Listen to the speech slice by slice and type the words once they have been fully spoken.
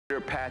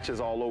Patches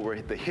all over,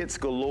 the hits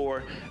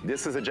galore.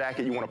 This is a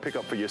jacket you want to pick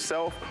up for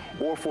yourself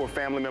or for a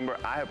family member.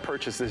 I have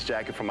purchased this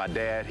jacket for my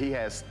dad. He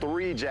has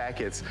 3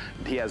 jackets.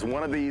 He has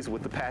one of these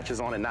with the patches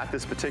on it, not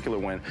this particular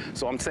one.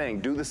 So I'm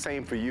saying do the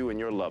same for you and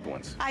your loved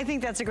ones. I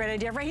think that's a great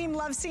idea. Raheem,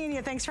 love seeing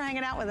you. Thanks for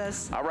hanging out with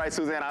us. All right,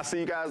 Suzanne, I'll see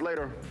you guys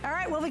later. All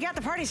right, well, we got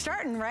the party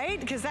starting, right?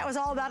 Because that was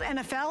all about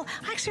NFL.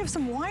 I actually have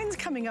some wines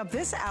coming up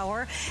this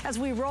hour as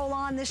we roll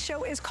on. This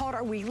show is called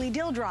our Weekly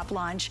Deal Drop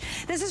Lunch.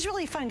 This is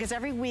really fun because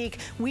every week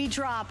we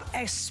drop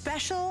a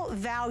special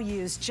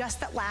values just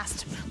that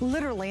last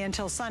literally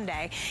until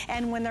Sunday.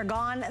 And when they're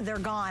gone, they're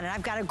gone. And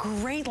I've got a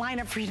great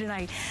lineup for you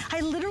tonight.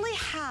 I literally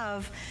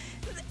have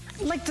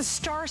like the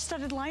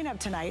star-studded lineup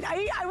tonight.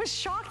 I was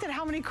shocked at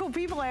how many cool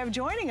people I have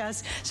joining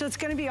us, so it's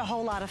gonna be a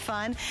whole lot of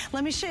fun.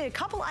 Let me show you a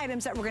couple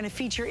items that we're gonna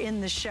feature in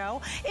the show,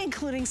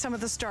 including some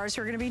of the stars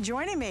who are gonna be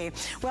joining me.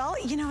 Well,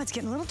 you know, it's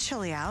getting a little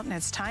chilly out, and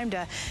it's time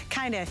to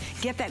kind of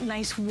get that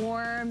nice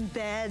warm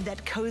bed,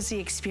 that cozy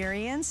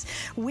experience.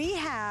 We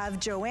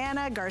have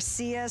Joanna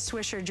Garcia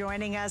Swisher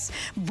joining us,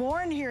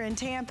 born here in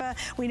Tampa.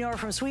 We know her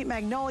from Sweet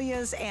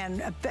Magnolias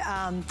and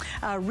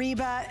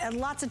Reba, and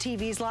lots of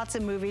TVs, lots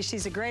of movies.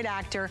 She's a great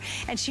actor.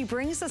 And she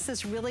brings us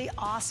this really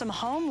awesome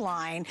home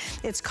line.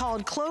 It's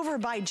called Clover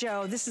by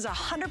Joe. This is a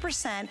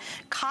 100%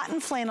 cotton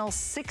flannel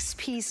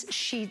 6-piece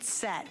sheet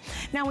set.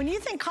 Now, when you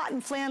think cotton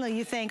flannel,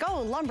 you think,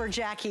 oh,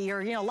 lumberjacky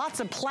or, you know, lots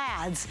of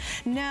plaids.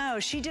 No,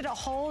 she did a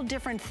whole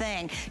different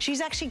thing. She's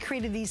actually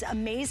created these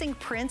amazing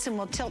prints, and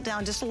we'll tilt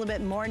down just a little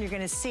bit more and you're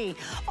gonna see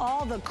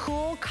all the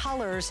cool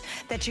colors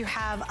that you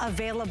have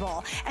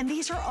available. And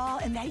these are all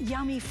in that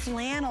yummy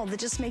flannel that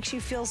just makes you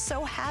feel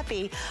so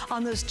happy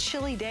on those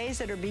chilly days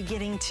that are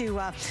beginning to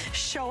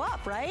show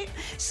up, right?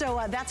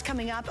 So that's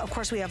coming up. Of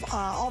course, we have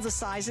all the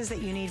sizes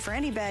that you need for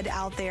any bed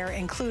out there,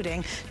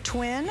 including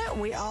twin.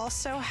 We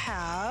also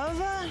have,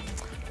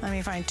 let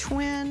me find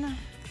twin.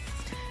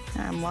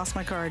 I lost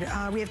my card.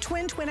 We have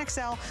twin, twin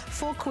XL,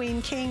 full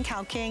queen, king,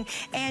 cow king,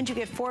 and you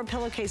get 4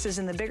 pillowcases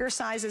in the bigger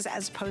sizes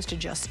as opposed to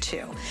just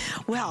 2.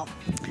 Well,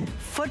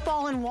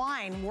 football and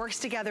wine works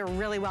together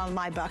really well in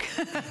my book.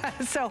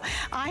 So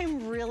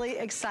I'm really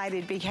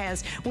excited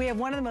because we have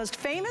one of the most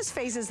famous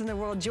faces in the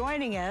world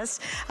joining us.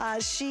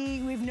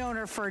 We've known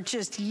her for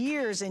just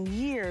years and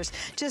years,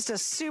 just a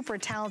super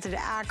talented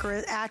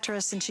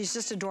actress, and she's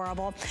just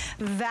adorable.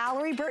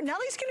 Valerie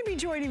Bertinelli's gonna be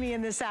joining me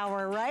in this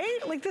hour, right?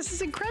 Like, this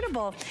is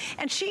incredible.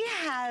 And she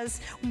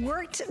has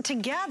worked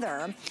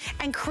together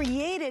and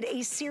created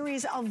a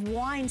series of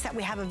wines that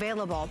we have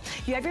available.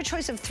 You have your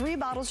choice of 3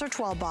 bottles or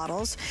 12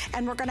 bottles,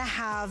 and we're gonna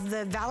have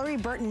the Valerie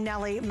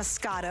Bertinelli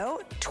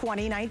Moscato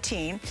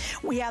 2019.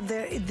 We have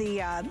the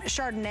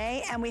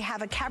Chardonnay, and we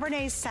have a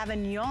Cabernet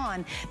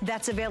Sauvignon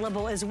that's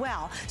available as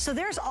well. So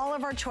there's all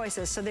of our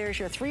choices. So there's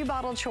your 3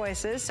 bottle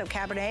choices. So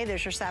Cabernet,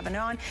 there's your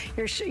Sauvignon,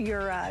 your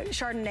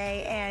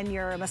Chardonnay, and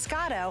your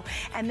Moscato.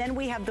 And then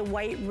we have the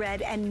white,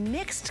 red, and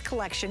mixed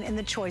collection in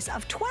the choice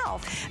of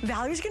 12.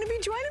 Valerie's gonna be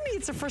joining me.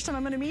 It's the first time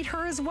I'm gonna meet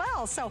her as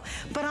well. So,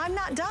 but I'm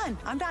not done.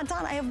 I'm not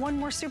done. I have one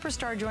more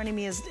superstar joining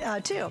me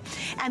too.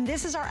 And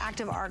this is our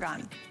Active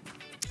Argon.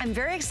 I'm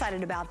very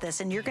excited about this,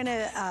 and you're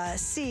gonna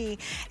see,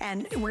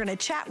 and we're gonna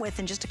chat with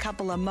in just a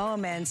couple of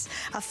moments,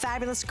 a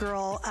fabulous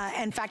girl.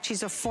 In fact,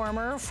 she's a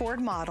former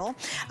Ford model.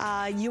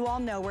 You all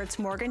know her, it's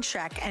Morgan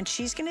Scheck, and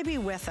she's gonna be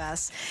with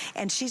us,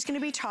 and she's gonna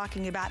be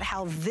talking about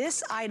how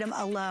this item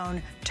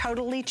alone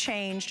totally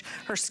changed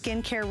her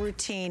skincare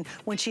routine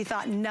when she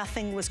thought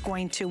nothing was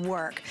going to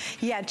work.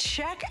 Yeah,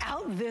 check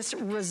out this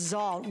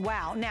result.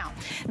 Wow. Now,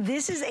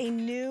 this is a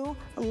new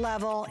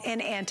level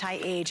in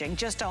anti-aging,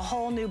 just a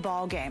whole new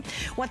ball game.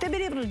 What they've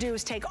been able to do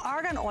is take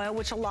argan oil,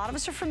 which a lot of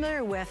us are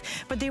familiar with,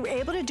 but they were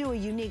able to do a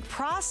unique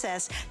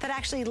process that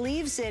actually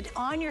leaves it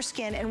on your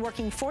skin and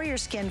working for your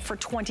skin for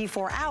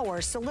 24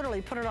 hours. So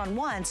literally put it on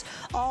once,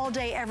 all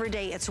day, every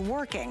day, it's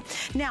working.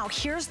 Now,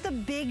 here's the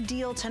big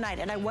deal tonight,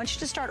 and I want you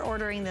to start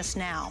ordering this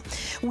now.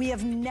 We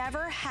have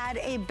never had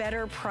a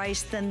better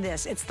price than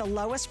this. It's the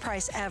lowest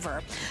price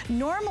ever.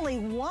 Normally,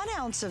 1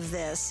 ounce of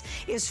this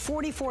is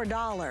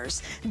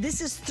 $44.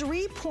 This is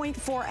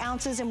 3.4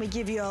 ounces, and we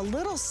give you a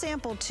little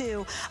sample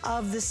too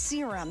of the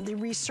serum, the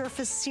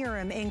resurfaced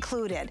serum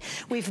included.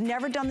 We've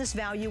never done this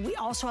value. We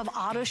also have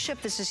auto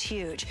ship. This is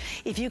huge.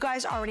 If you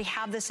guys already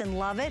have this and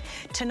love it,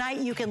 tonight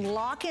you can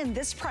lock in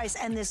this price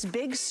and this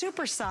big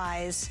super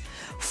size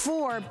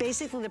for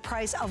basically the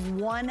price of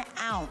 1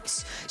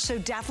 ounce. So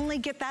definitely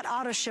get that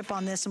auto ship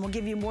on this, and we'll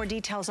give you more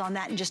details on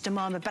that in just a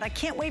moment. But I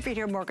can't wait for you to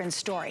hear Morgan's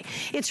story.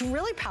 It's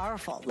really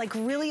powerful, like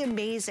really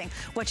amazing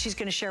what she's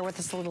gonna share with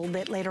us a little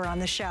bit later on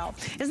the show.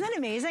 Isn't that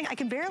amazing? I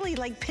can barely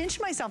like pinch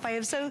myself. I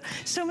have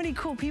so many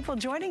cool people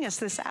joining us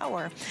this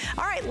hour.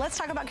 All right, let's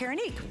talk about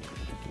Keranique.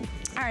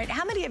 All right,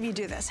 how many of you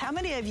do this? How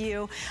many of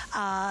you,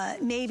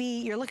 maybe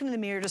you're looking in the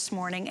mirror this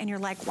morning and you're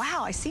like,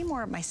 wow, I see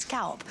more of my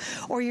scalp.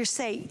 Or you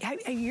say,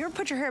 you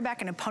put your hair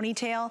back in a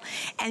ponytail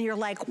and you're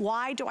like,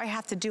 why do I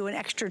have to do an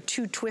extra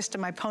 2 twists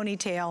in my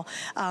ponytail,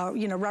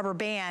 you know, rubber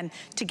band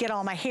to get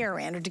all my hair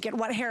in, or to get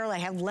what hair I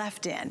have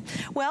left in?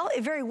 Well,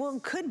 it very well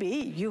could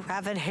be you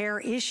have a hair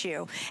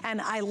issue.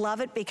 And I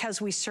love it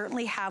because we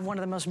certainly have one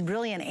of the most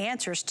brilliant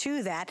answers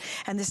to that,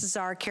 and this is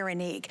our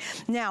Keranique.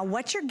 Now,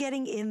 what you're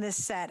getting in this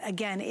set,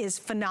 again, is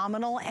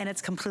phenomenal, and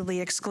it's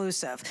completely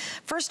exclusive.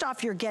 First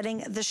off, you're getting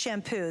the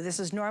shampoo. This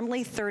is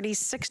normally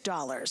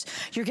 $36.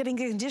 You're getting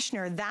a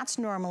conditioner. That's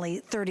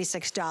normally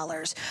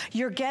 $36.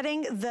 You're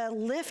getting the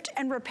lift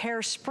and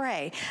repair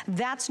spray.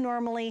 That's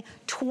normally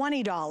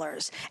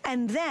 $20.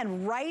 And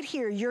then right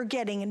here, you're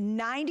getting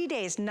 90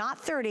 days, not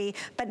 30,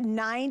 but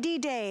 90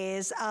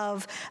 days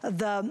of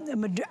the,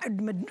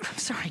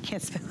 sorry, I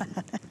can't spit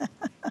that.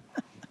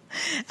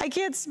 I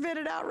can't spit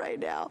it out right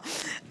now.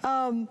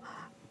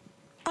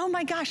 Oh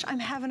my gosh, I'm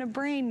having a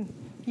brain,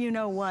 you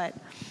know what.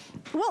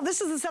 Well,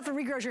 this is the stuff that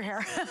regrows your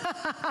hair.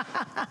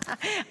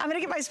 I'm gonna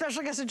get my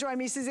special guest to join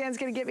me. Suzanne's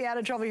gonna get me out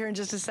of trouble here in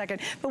just a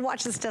second, but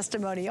watch this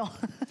testimonial.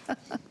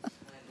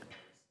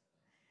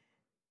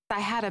 I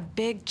had a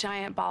big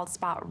giant bald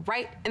spot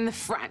right in the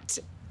front.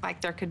 Like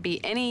there could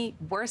be any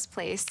worse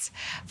place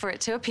for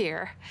it to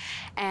appear.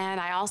 And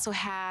I also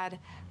had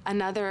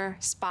another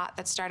spot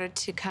that started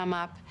to come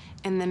up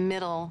in the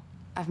middle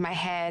of my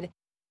head.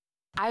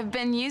 I've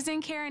been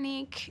using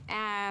Keranique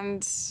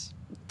and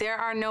there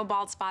are no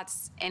bald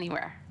spots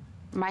anywhere.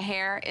 My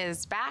hair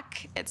is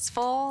back, it's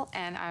full,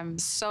 and I'm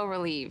so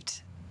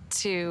relieved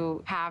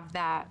to have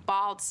that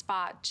bald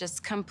spot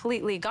just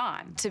completely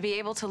gone. To be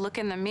able to look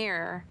in the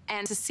mirror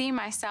and to see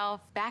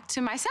myself back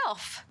to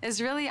myself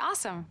is really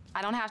awesome.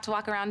 I don't have to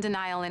walk around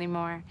denial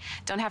anymore.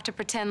 Don't have to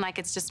pretend like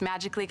it's just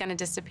magically gonna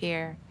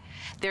disappear.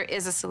 There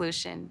is a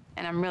solution,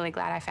 and I'm really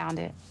glad I found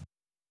it.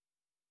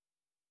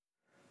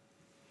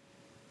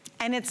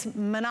 And it's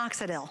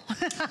minoxidil.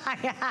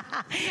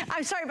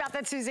 I'm sorry about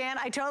that, Suzanne.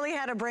 I totally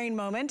had a brain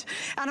moment.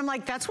 And I'm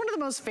like, that's one of the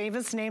most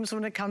famous names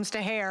when it comes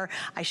to hair.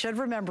 I should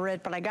remember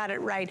it, but I got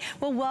it right.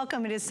 Well,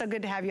 welcome. It is so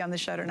good to have you on the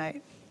show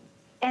tonight.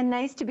 And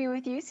nice to be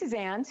with you,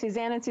 Suzanne.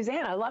 Suzanne and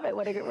Suzanne, I love it.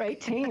 What a great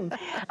team.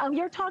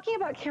 You're talking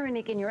about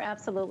Keranique, and you're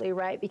absolutely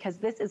right, because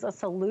this is a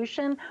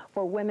solution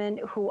for women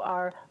who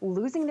are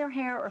losing their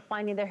hair or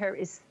finding their hair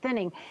is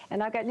thinning.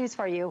 And I've got news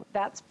for you.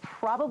 That's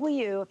probably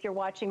you if you're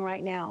watching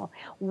right now.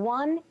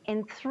 1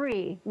 in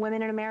 3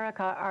 women in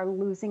America are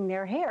losing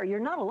their hair. You're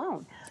not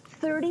alone.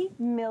 30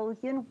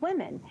 million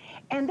women.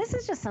 And this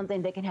is just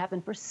something that can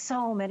happen for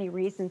so many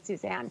reasons,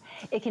 Suzanne.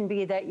 It can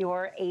be that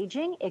you're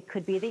aging. It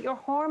could be that your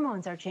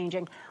hormones are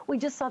changing. We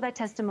just saw that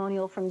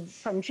testimonial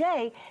from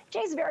Jay.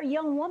 Jay's a very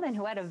young woman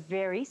who had a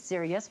very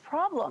serious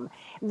problem.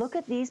 Look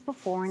at these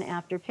before and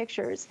after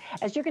pictures.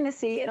 As you're going to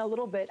see in a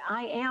little bit,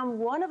 I am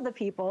one of the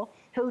people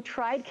who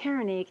tried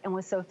Keranique and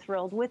was so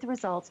thrilled with the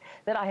results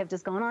that I have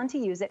just gone on to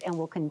use it and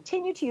will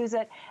continue to use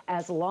it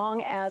as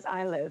long as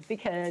I live,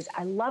 because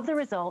I love the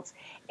results,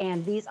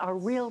 and these are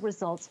real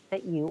results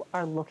that you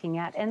are looking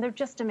at, and they're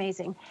just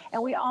amazing.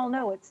 And we all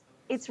know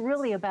it's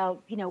really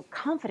about, you know,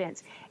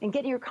 confidence and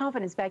getting your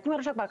confidence back. You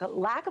want to talk about a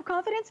lack of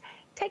confidence?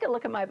 Take a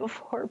look at my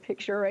before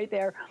picture right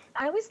there.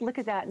 I always look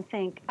at that and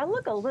think, I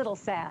look a little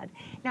sad.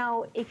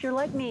 Now, if you're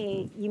like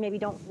me, you maybe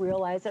don't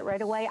realize it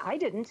right away. I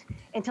didn't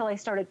until I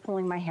started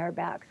pulling my hair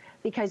back,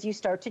 because you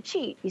start to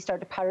cheat. You start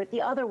to powder it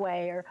the other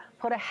way or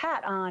put a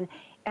hat on.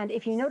 And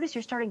if you notice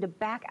you're starting to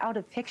back out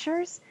of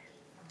pictures,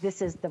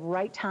 this is the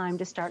right time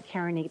to start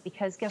Keranique,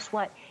 because guess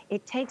what?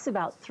 It takes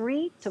about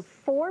 3 to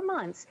 4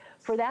 months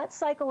for that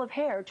cycle of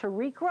hair to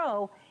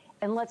regrow.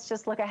 And let's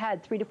just look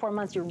ahead, 3 to 4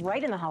 months, you're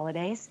right in the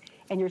holidays,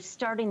 and you're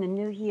starting the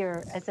new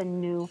year as a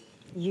new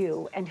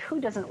you. And who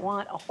doesn't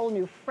want a whole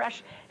new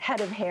fresh head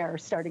of hair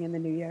starting in the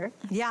new year?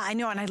 Yeah, I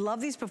know, and I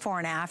love these before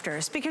and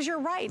afters, because you're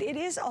right, it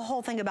is a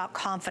whole thing about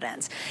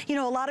confidence. You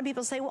know, a lot of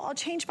people say, well, I'll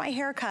change my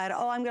haircut.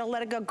 Oh, I'm gonna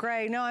let it go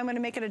gray. No, I'm gonna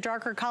make it a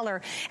darker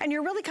color. And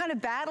you're really kind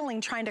of battling,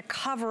 trying to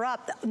cover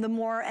up the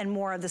more and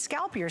more of the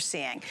scalp you're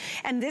seeing.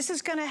 And this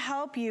is gonna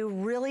help you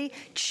really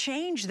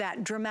change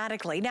that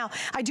dramatically. Now,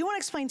 I do wanna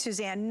explain,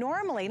 Suzanne,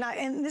 normally,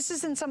 and this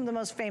is in some of the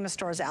most famous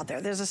stores out there.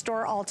 There's a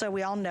store, Ulta,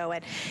 we all know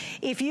it.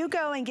 If you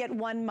go and get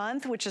 1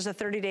 month, which is a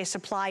 30-day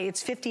supply,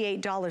 it's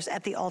 $58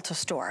 at the Ulta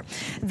store.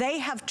 They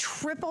have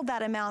tripled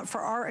that amount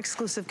for our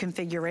exclusive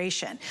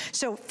configuration.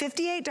 So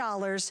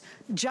 $58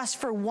 just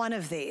for one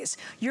of these.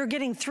 You're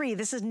getting 3.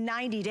 This is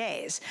 90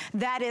 days.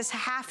 That is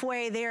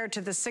halfway there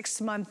to the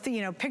 6-month,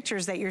 you know,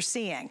 pictures that you're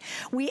seeing.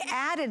 We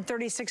added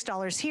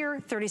 $36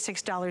 here,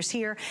 $36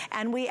 here,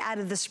 and we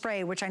added the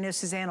spray, which I know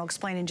Suzanne will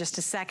explain in just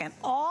a second.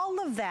 All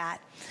of that,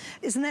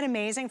 isn't that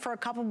amazing, for a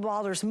couple of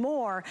dollars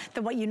more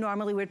than what you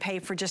normally would pay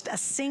for just a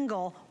single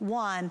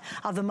one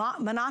of the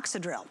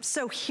minoxidil.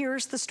 So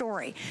here's the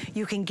story.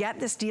 You can get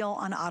this deal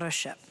on auto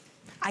ship.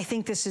 I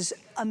think this is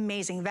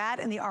amazing. That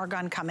and the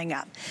argon coming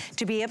up.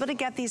 To be able to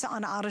get these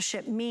on auto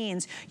ship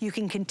means you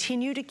can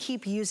continue to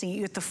keep using it.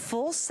 You get the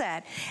full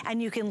set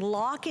and you can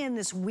lock in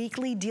this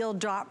weekly deal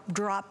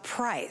drop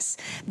price.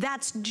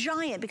 That's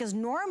giant because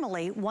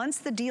normally once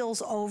the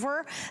deal's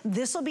over,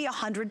 this will be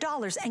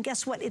 $100. And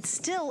guess what? It's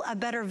still a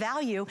better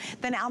value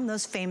than out in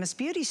those famous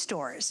beauty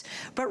stores.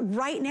 But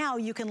right now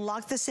you can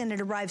lock this in.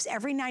 It arrives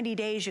every 90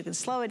 days. You can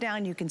slow it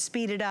down. You can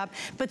speed it up.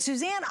 But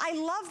Suzanne, I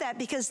love that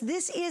because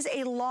this is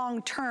a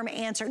long-term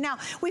answer. Now,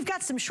 we've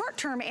got some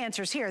short-term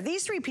answers here.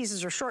 These three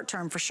pieces are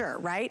short-term for sure,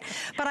 right?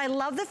 But I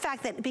love the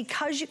fact that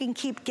because you can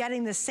keep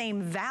getting the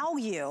same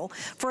value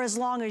for as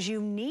long as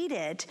you need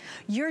it,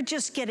 you're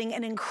just getting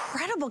an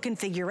incredible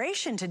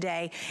configuration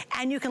today,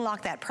 and you can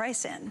lock that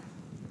price in.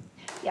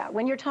 Yeah,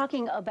 when you're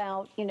talking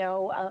about, you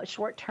know,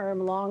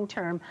 short-term,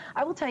 long-term,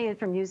 I will tell you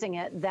from using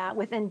it that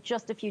within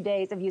just a few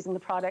days of using the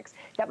products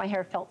that my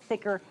hair felt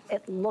thicker,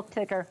 it looked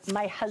thicker.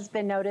 My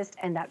husband noticed,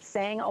 and that's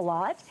saying a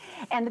lot.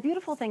 And the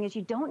beautiful thing is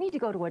you don't need to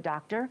go to a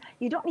doctor.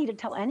 You don't need to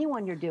tell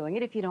anyone you're doing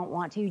it if you don't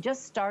want to. You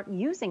just start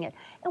using it.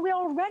 And we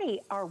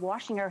already are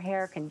washing our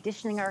hair,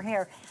 conditioning our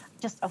hair.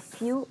 Just a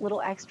few little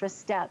extra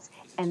steps,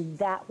 and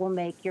that will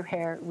make your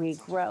hair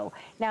regrow.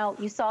 Now,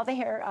 you saw the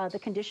hair, the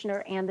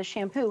conditioner and the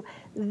shampoo.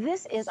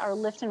 This is our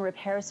Lift and Rip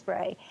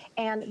hairspray,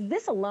 and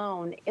this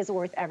alone is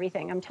worth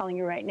everything. I'm telling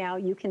you right now,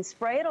 you can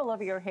spray it all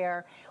over your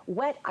hair.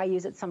 Wet, I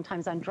use it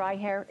sometimes on dry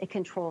hair. It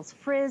controls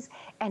frizz,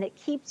 and it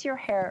keeps your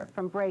hair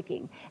from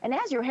breaking. And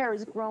as your hair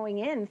is growing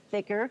in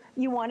thicker,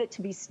 you want it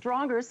to be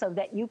stronger so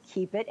that you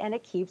keep it and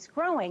it keeps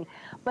growing.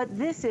 But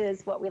this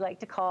is what we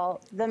like to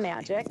call the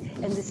magic,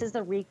 and this is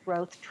the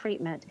regrowth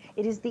treatment.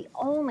 It is the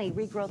only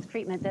regrowth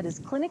treatment that is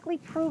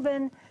clinically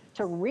proven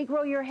to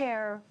regrow your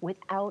hair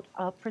without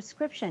a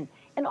prescription.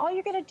 And all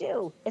you're gonna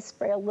do is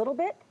spray a little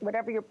bit,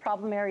 whatever your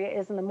problem area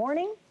is in the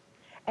morning,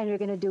 and you're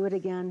gonna do it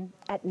again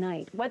at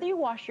night. Whether you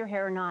wash your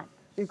hair or not,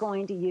 you're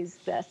going to use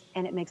this,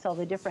 and it makes all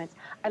the difference.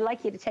 I'd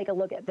like you to take a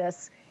look at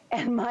this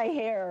and my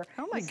hair.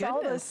 Oh my goodness.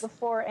 Saw those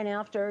before and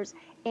afters,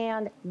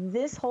 and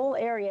this whole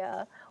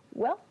area,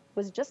 well,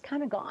 was just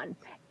kind of gone.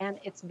 And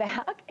it's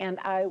back, and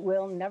I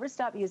will never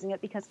stop using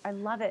it because I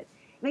love it.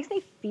 It makes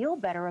me feel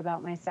better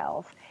about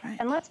myself. Right.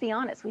 And let's be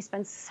honest, we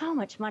spend so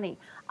much money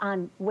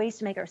on ways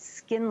to make our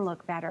skin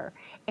look better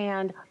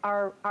and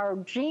our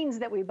jeans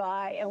that we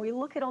buy, and we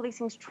look at all these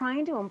things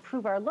trying to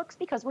improve our looks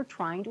because we're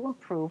trying to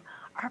improve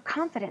our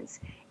confidence.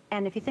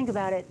 And if you think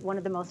about it, one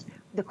of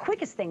the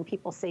quickest thing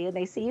people see when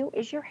they see you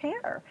is your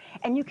hair.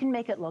 And you can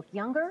make it look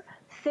younger,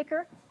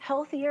 thicker,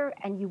 healthier,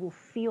 and you will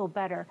feel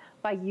better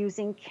by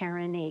using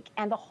Keranique.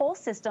 And the whole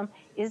system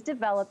is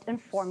developed and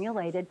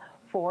formulated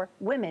for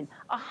women.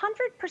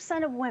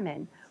 100% of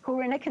women who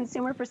were in a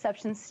consumer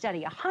perception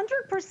study,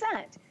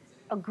 100%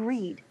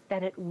 agreed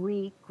that it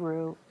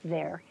regrew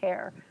their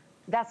hair.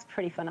 That's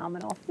pretty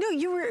phenomenal. No,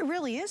 it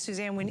really is,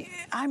 Suzanne.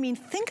 I mean,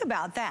 think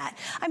about that.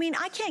 I mean,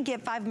 I can't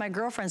get 5 of my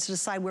girlfriends to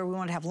decide where we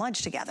want to have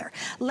lunch together,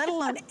 let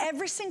alone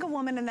every single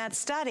woman in that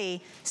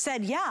study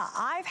said, yeah,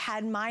 I've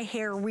had my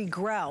hair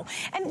regrow.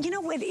 And you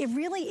know what, it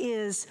really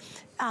is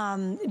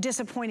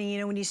disappointing, you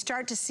know, when you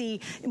start to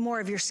see more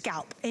of your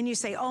scalp and you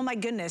say, oh my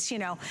goodness, you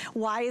know,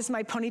 why is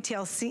my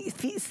ponytail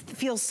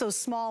feel so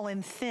small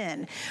and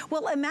thin?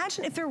 Well,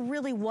 imagine if there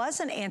really was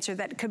an answer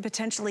that could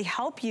potentially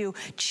help you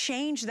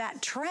change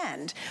that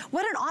trend.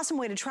 What an awesome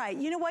way to try it.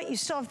 You know what? You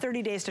still have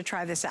 30 days to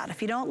try this out. If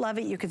you don't love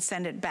it, you can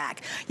send it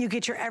back. You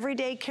get your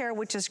everyday care,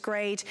 which is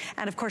great.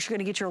 And of course, you're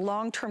gonna get your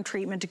long-term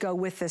treatment to go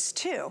with this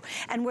too.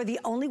 And we're the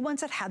only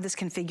ones that have this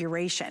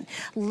configuration.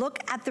 Look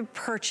at the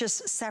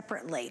purchase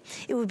separately.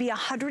 It would be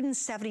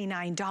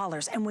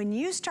 $179. And when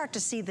you start to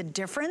see the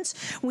difference,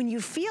 when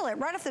you feel it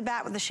right off the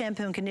bat with the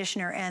shampoo and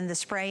conditioner and the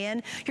spray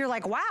in, you're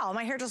like, wow,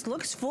 my hair just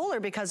looks fuller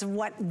because of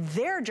what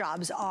their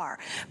jobs are.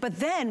 But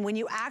then when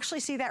you actually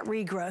see that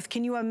regrowth,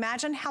 can you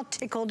imagine how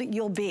tickled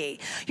you'll be?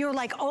 You're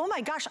like, oh my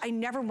gosh, I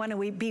never want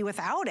to be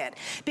without it.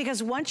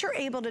 Because once you're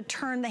able to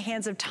turn the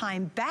hands of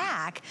time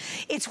back,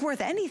 it's worth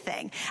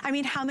anything. I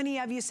mean, how many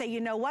of you say, you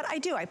know what, I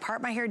do. I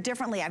part my hair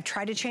differently. I've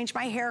tried to change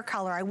my hair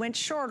color. I went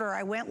shorter.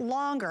 I went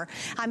longer.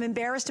 I'm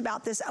embarrassed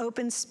about this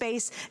open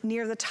space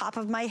near the top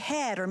of my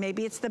head, or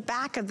maybe it's the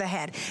back of the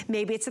head.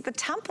 Maybe it's at the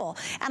temple.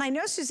 And I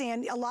know,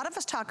 Suzanne, a lot of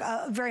us talk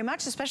very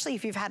much, especially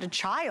if you've had a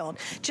child,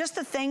 just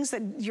the things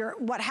that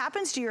what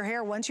happens to your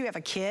hair once you have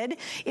a kid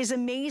is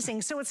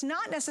amazing. So it's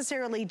not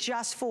necessarily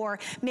just for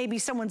maybe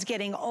someone's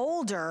getting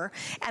older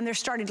and they're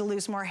starting to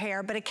lose more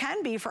hair, but it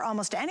can be for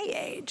almost any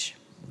age.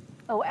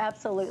 Oh,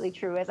 absolutely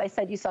true. As I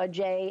said, you saw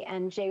Jay,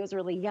 and Jay was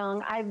really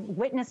young. I've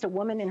witnessed a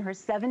woman in her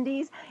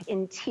 70s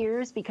in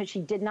tears because she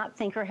did not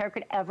think her hair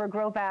could ever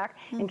grow back,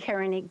 and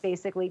Keranique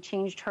basically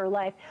changed her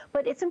life.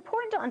 But it's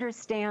important to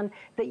understand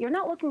that you're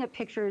not looking at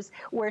pictures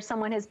where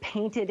someone has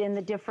painted in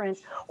the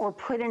difference or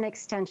put in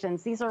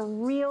extensions. These are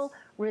real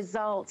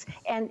results,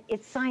 and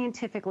it's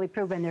scientifically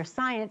proven. There's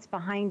science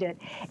behind it.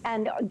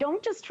 And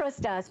don't just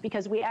trust us,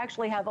 because we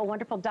actually have a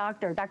wonderful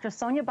doctor, Dr.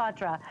 Sonia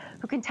Batra,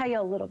 who can tell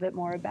you a little bit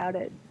more about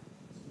it.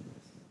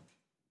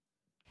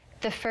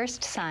 The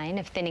first sign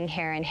of thinning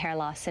hair and hair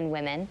loss in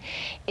women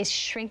is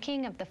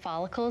shrinking of the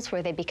follicles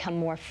where they become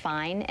more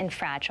fine and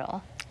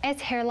fragile.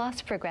 As hair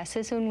loss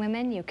progresses in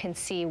women, you can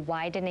see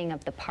widening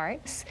of the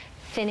parts,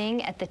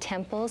 thinning at the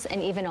temples,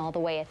 and even all the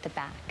way at the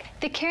back.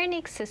 The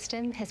Keranique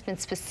system has been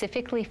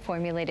specifically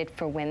formulated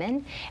for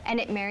women, and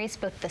it marries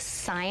both the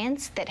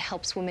science that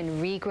helps women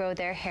regrow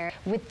their hair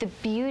with the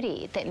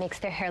beauty that makes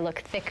their hair look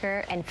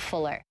thicker and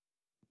fuller.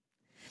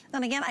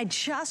 And again, I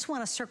just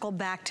want to circle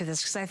back to this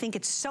because I think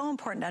it's so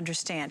important to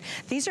understand.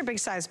 These are big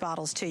size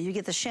bottles too. You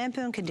get the shampoo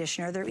and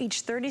conditioner. They're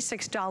each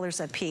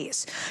 $36 a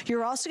piece.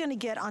 You're also going to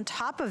get on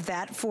top of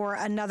that for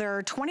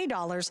another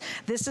 $20.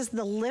 This is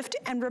the Lift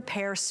and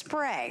Repair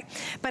Spray.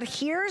 But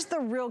here's the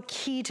real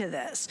key to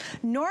this.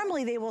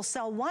 Normally they will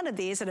sell one of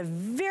these at a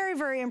very,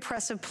 very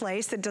impressive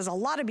place that does a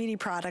lot of beauty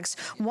products.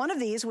 One of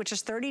these, which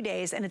is 30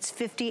 days, and it's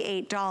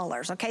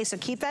 $58. Okay, so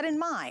keep that in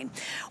mind.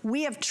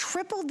 We have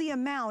tripled the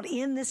amount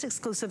in this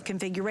exclusive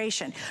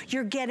configuration.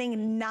 You're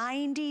getting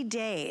 90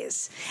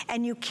 days,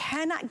 and you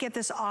cannot get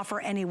this offer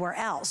anywhere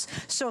else.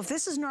 So if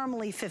this is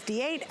normally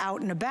 $58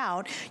 out and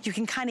about, you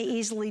can kind of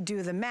easily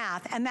do the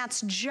math, and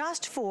that's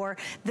just for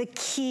the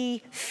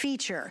key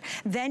feature.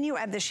 Then you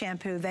add the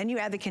shampoo, then you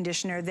add the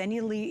conditioner, then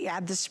you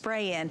add the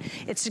spray in.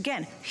 It's,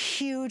 again,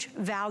 huge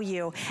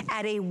value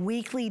at a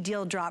weekly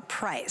deal drop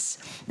price.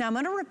 Now, I'm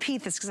going to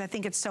repeat this because I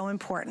think it's so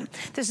important.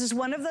 This is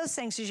one of those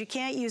things is you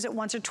can't use it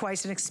once or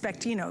twice and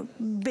expect, you know,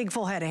 big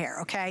full head of hair,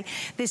 okay?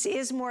 This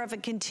is more of a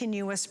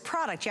continuous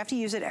product. You have to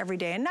use it every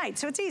day and night,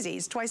 so it's easy.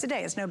 It's twice a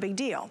day. It's no big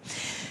deal.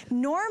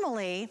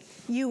 Normally,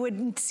 you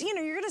would, you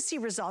know, you're going to see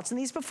results, and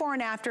these before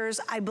and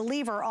afters, I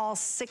believe, are all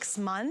 6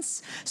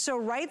 months. So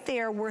right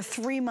there, we're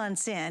 3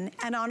 months in,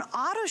 and on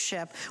auto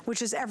ship,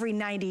 which is every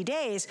 90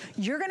 days,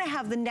 you're going to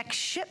have the next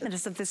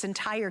shipments of this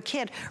entire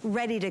kit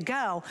ready to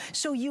go.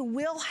 So you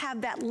will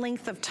have that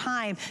length of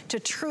time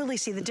to truly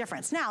see the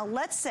difference. Now,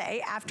 let's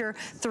say after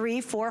 3,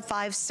 4,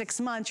 5,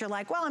 6 months, you're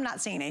like, well, I'm not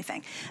seeing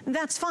anything.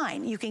 That's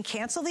fine. You can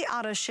cancel the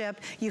auto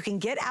ship. You can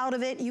get out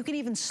of it. You can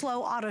even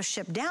slow auto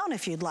ship down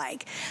if you'd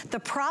like. The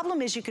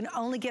problem is you can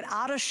only get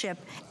auto ship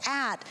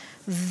at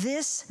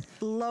this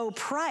low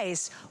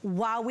price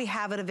while we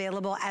have it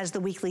available as the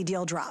weekly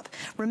deal drop.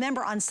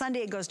 Remember, on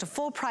Sunday it goes to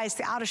full price.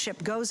 The auto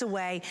ship goes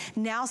away.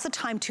 Now's the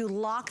time to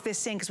lock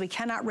this in because we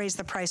cannot raise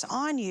the price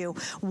on you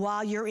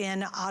while you're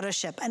in auto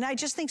ship. And I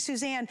just think,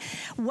 Suzanne,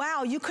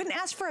 wow, you couldn't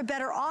ask for a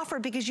better offer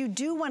because you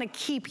do want to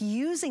keep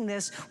using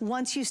this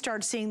once you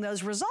start seeing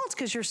those results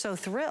because you're so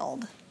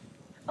thrilled.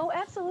 Oh,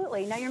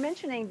 absolutely. Now, you're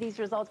mentioning these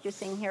results you're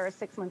seeing here are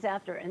 6 months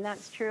after, and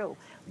that's true.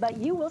 But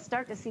you will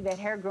start to see that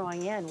hair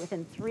growing in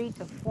within 3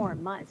 to 4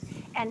 months.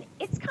 And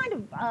it's kind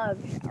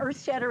of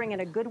earth-shattering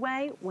in a good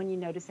way when you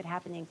notice it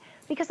happening.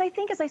 Because I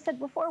think, as I said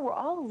before, we're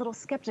all a little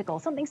skeptical.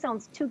 Something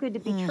sounds too good to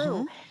be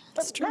true.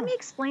 But let me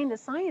explain the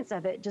science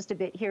of it just a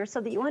bit here so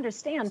that you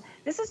understand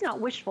this is not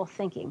wishful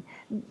thinking.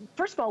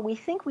 First of all, we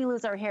think we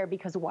lose our hair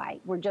because why?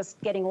 We're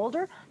just getting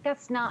older?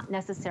 That's not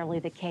necessarily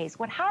the case.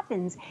 What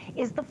happens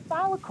is the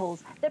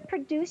follicles that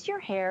produce your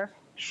hair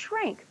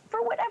shrink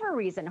for whatever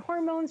reason,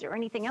 hormones or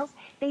anything else,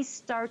 they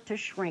start to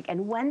shrink.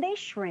 And when they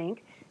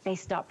shrink, they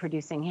stop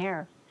producing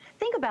hair.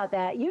 Think about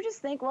that. You just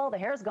think, well, the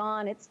hair's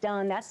gone, it's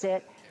done, that's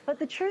it. But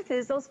the truth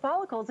is those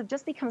follicles have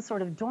just become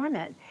sort of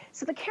dormant.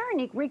 So the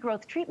Keranique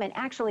regrowth treatment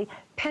actually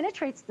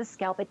penetrates the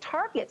scalp. It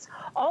targets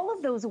all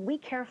of those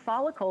weak hair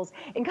follicles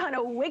and kind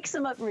of wakes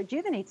them up and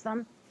rejuvenates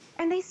them,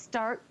 and they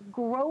start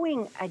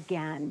growing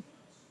again.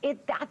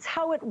 That's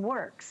how it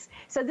works.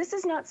 So this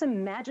is not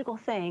some magical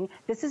thing.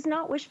 This is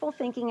not wishful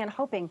thinking and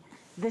hoping.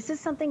 This is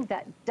something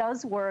that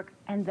does work,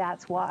 and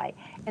that's why.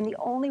 And the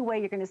only way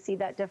you're going to see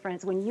that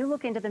difference when you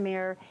look into the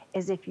mirror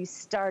is if you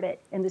start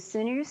it. And the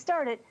sooner you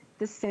start it,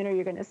 the sooner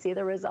you're going to see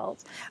the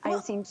results. Well,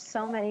 I've seen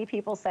so many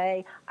people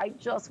say, I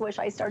just wish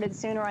I started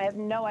sooner. I have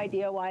no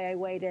idea why I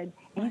waited.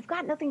 And you've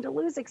got nothing to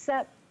lose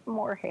except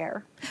more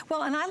hair.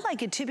 Well, and I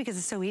like it too because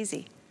it's so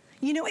easy.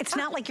 You know, it's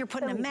not like you're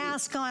putting a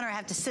mask on or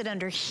have to sit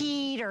under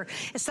heat or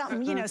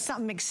something, you know,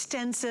 something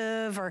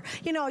extensive or,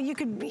 you know, you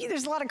could,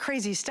 there's a lot of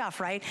crazy stuff,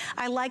 right?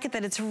 I like it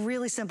that it's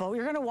really simple.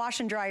 You're going to wash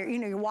and dry, you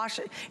know, you're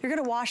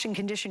going to wash and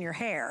condition your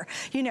hair.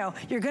 You know,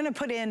 you're going to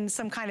put in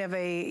some kind of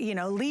a, you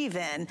know,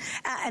 leave-in,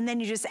 and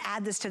then you just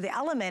add this to the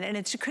element, and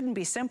it couldn't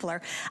be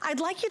simpler. I'd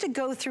like you to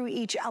go through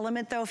each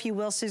element, though, if you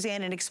will,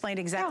 Suzanne, and explain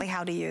exactly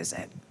how to use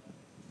it.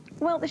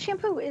 Well, the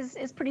shampoo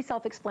is pretty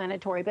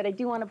self-explanatory, but I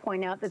do want to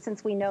point out that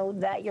since we know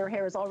that your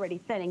hair is already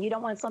thinning, you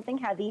don't want something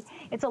heavy.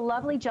 It's a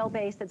lovely gel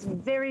base that's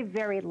very,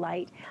 very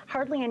light,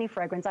 hardly any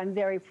fragrance. I'm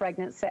very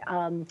fragrance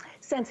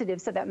sensitive,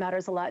 so that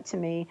matters a lot to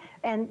me.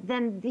 And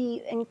then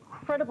the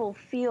incredible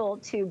feel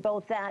to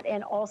both that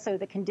and also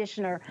the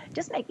conditioner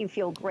just make you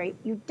feel great.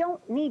 You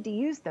don't need to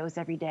use those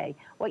every day.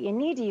 What you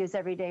need to use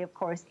every day, of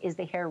course, is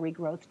the hair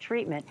regrowth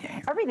treatment.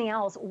 Everything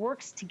else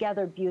works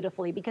together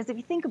beautifully because if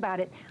you think about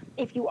it,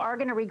 if you are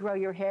going to regrow grow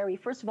your hair, we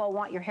first of all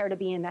want your hair to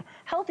be in the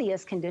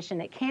healthiest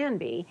condition it can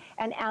be.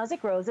 And as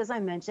it grows, as I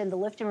mentioned, the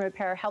lift and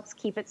repair helps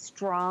keep it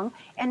strong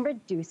and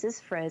reduces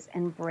frizz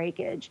and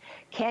breakage.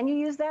 Can you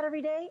use that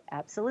every day?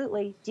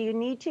 Absolutely. Do you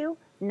need to?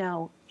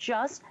 No,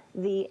 just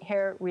the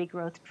hair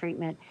regrowth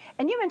treatment.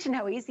 And you mentioned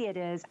how easy it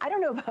is. I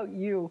don't know about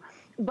you,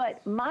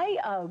 but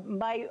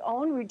my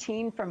own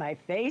routine for my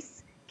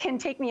face can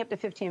take me up to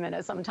 15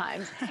 minutes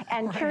sometimes.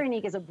 And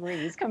Keranique is a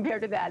breeze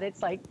compared to that.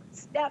 It's like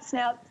snap,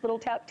 snap, little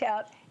tap,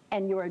 tap,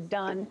 and you are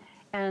done.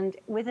 And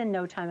within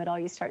no time at all,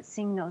 you start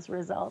seeing those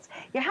results.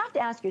 You have to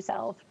ask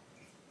yourself,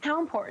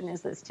 how important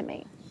is this to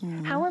me?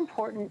 How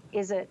important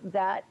is it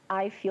that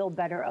I feel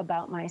better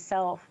about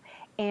myself?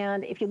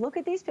 And if you look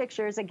at these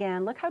pictures,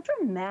 again, look how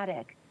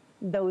dramatic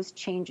those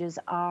changes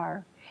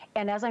are.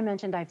 And as I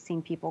mentioned, I've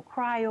seen people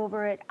cry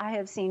over it. I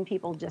have seen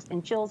people just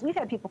in chills. We've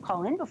had people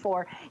call in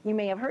before. You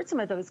may have heard some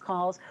of those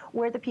calls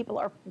where the people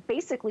are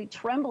basically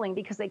trembling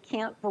because they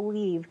can't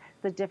believe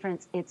the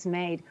difference it's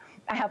made.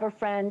 I have a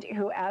friend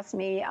who asked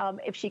me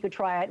if she could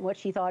try it and what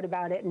she thought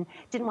about it and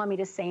didn't want me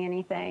to say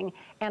anything.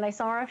 And I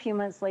saw her a few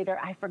months later.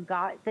 I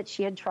forgot that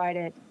she had tried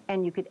it,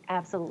 and you could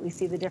absolutely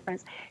see the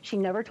difference. She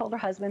never told her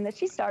husband that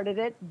she started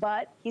it,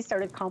 but he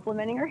started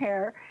complimenting her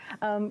hair.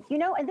 You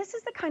know, and this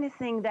is the kind of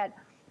thing that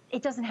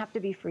it doesn't have to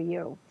be for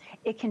you.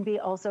 It can be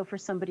also for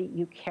somebody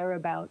you care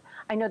about.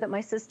 I know that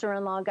my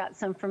sister-in-law got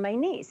some for my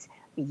niece,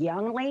 a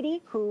young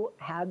lady who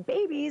had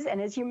babies.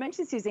 And as you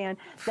mentioned, Suzanne,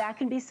 that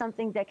can be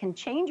something that can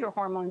change your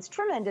hormones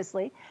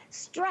tremendously.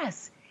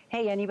 Stress.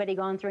 Hey, anybody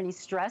gone through any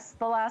stress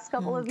the last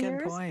couple of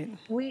years? Good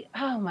point.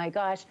 Oh my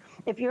gosh.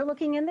 If you're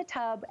looking in the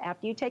tub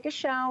after you take a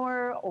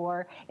shower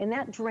or in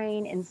that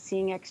drain and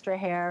seeing extra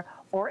hair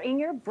or in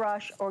your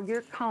brush or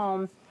your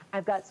comb,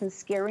 I've got some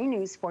scary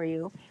news for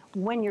you.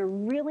 When you're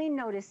really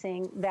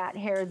noticing that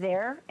hair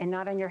there and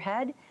not on your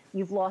head,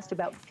 you've lost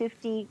about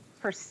 50%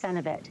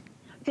 of it.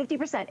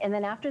 50%. And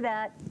then after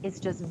that, it's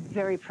just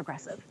very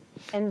progressive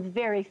and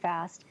very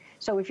fast.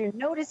 So if you're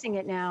noticing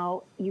it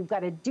now, you've got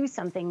to do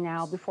something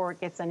now before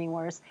it gets any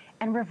worse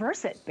and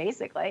reverse it,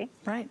 basically.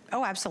 Right.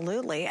 Oh,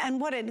 absolutely.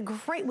 And what a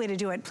great way to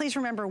do it. Please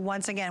remember,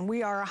 once again,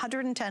 we are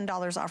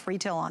 $110 off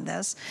retail on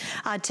this.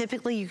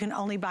 Typically, you can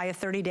only buy a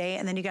 30-day,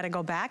 and then you got to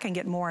go back and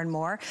get more and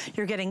more.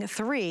 You're getting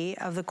 3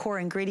 of the core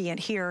ingredient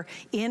here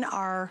in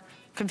our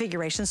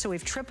configuration, so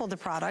we've tripled the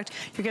product.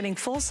 You're getting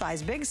full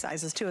size, big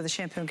sizes too of the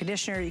shampoo and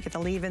conditioner. You get the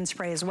leave-in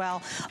spray as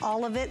well.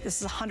 All of it,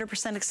 this is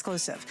 100%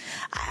 exclusive.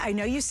 I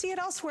know you see it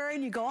elsewhere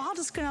and you go, I'll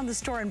just go down to the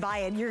store and buy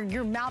it.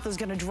 Your mouth is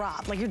gonna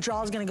drop, like your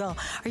jaw is gonna go,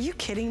 are you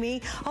kidding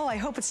me? Oh, I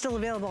hope it's still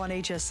available on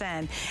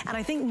HSN. And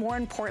I think more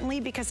importantly,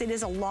 because it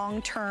is a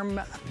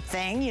long-term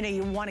thing, you know,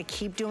 you wanna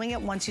keep doing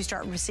it once you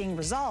start seeing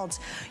results,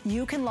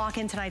 you can lock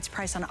in tonight's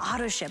price on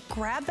auto ship.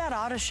 Grab that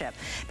auto ship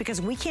because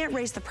we can't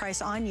raise the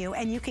price on you,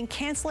 and you can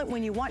cancel it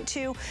when you want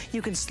to.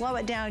 You can slow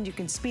it down, you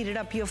can speed it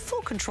up. You have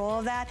full control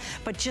of that,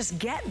 but just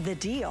get the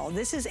deal.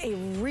 This is a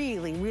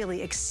really,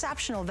 really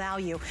exceptional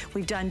value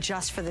we've done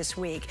just for this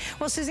week.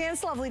 Well, Suzanne,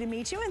 it's lovely to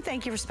meet you, and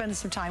thank you for spending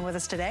some time with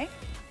us today.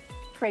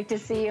 Great to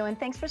see you, and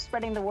thanks for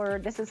spreading the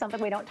word. This is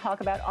something we don't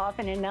talk about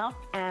often enough,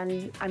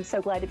 and I'm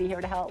so glad to be here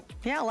to help.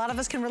 Yeah, a lot of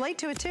us can relate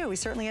to it too. We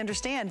certainly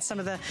understand some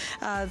of the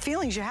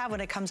feelings you have when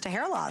it comes to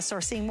hair loss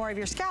or seeing more of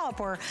your scalp,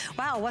 or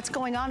wow, what's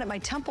going on at my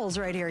temples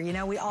right here? You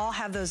know, we all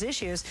have those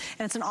issues,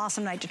 and it's an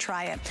awesome night to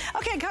try it.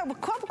 Okay, a couple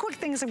quick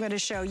things I'm going to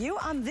show you.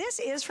 This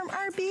is from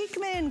our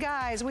Beekman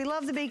guys. We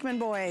love the Beekman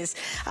boys.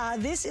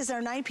 This is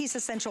our 9-piece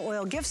essential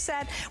oil gift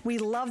set. We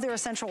love their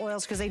essential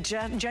oils because they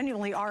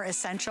genuinely are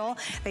essential.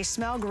 They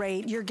smell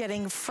great. You're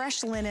getting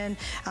fresh linen,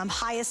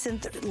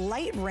 hyacinth,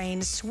 light rain,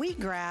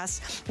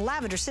 sweetgrass,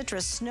 lavender,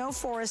 citrus, snow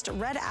forest,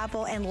 red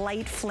apple, and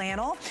light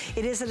flannel.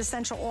 It is an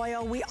essential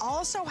oil. We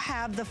also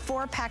have the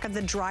 4-pack of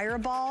the dryer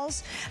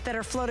balls that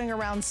are floating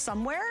around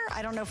somewhere.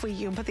 I don't know if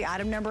you can put the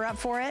item number up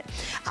for it.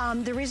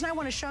 The reason I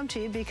want to show them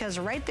to you because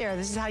right there,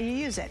 this is how you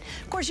use it.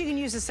 Of course, you can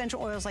use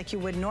essential oils like you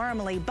would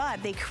normally,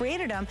 but they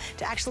created them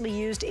to actually be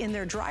used in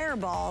their dryer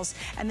balls,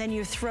 and then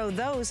you throw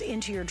those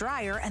into your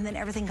dryer, and then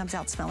everything comes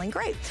out smelling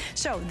great.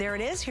 So there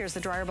it is. Here's the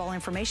dryer ball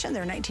information.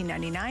 They're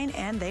 $19.99,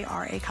 and they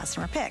are a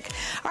customer pick.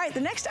 All right, the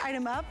next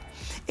item up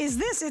is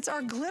this. It's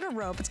our glitter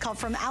rope. It's called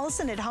From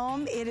Allison at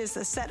Home. It is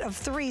a set of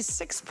 3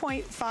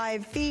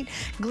 6.5 feet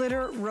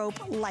glitter rope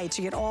lights.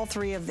 You get all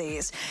 3 of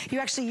these. You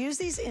actually use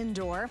these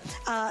indoor.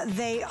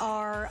 They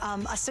are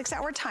a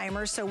 6-hour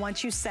timer, so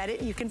once you set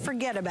it, you can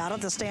forget about it.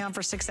 They'll stay on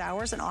for 6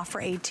 hours and off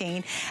for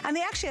 18. And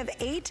they actually have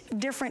 8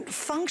 different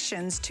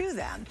functions to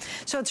them.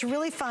 So it's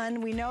really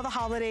fun. We know the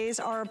holidays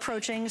are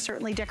approaching,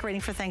 certainly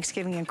decorating for Thanksgiving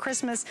and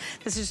Christmas.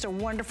 This is just a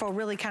wonderful,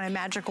 really kind of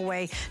magical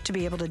way to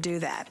be able to do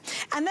that.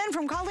 And then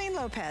from Colleen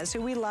Lopez,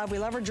 who we love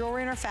her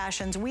jewelry and her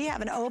fashions, we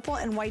have an opal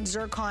and white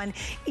zircon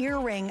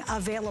earring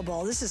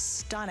available. This is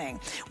stunning.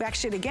 We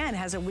actually, again,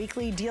 has a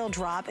weekly deal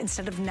drop.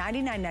 Instead of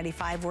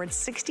 $99.95, we're at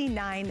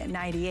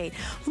 $69.98.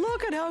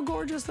 Look at how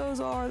gorgeous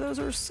those are. Those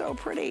are so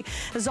pretty.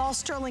 It's all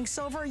sterling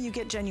silver. You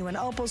get genuine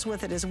opals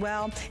with it as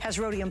well. Has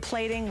rhodium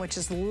plating, which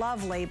is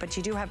lovely, but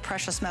you do have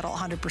precious metal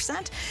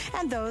 100%.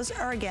 And those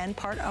are, again,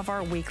 part of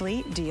our weekly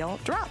weekly deal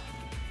drop.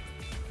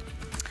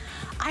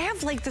 I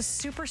have like the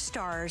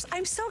superstars.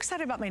 I'm so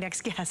excited about my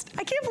next guest.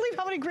 I can't believe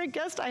how many great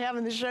guests I have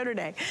in the show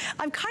today.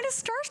 I'm kind of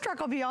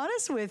starstruck, I'll be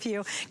honest with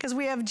you, because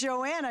we have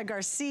Joanna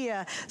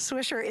Garcia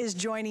Swisher is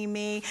joining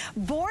me.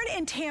 Born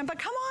in Tampa,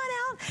 come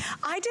on out.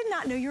 I did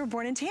not know you were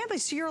born in Tampa,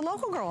 so you're a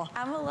local girl.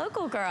 I'm a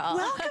local girl.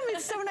 Welcome,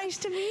 it's so nice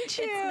to meet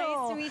you. It's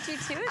nice to meet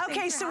you too.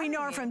 Okay, so we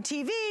know her from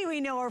TV, we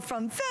know her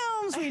from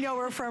films, we know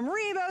her from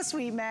Rebo,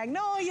 Sweet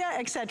Magnolia,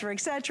 et cetera, et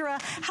cetera.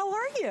 How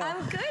are you?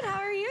 I'm good,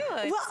 how are you?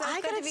 It's well,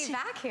 so good to be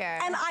back here.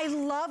 And I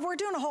love, we're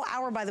doing a whole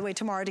hour, by the way,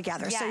 tomorrow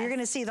together. Yes. So you're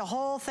gonna see the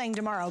whole thing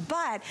tomorrow.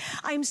 But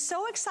I'm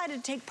so excited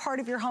to take part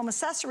of your home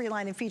accessory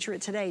line and feature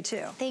it today,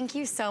 too. Thank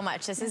you so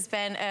much. This has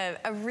been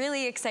a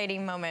really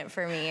exciting moment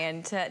for me.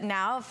 And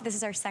now, this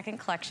is our second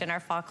collection, our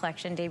fall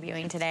collection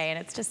debuting today. And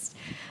it's just,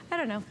 I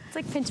don't know, it's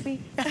like pinch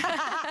me.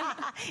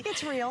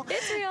 It's real.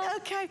 It's real.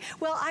 Okay,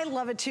 well, I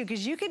love it, too,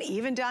 because you can,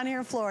 even down here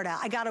in Florida,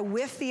 I got a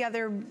whiff the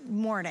other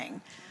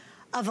morning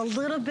of a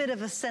little bit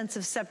of a sense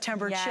of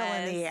September chill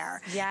in the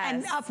air. Yes.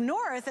 And up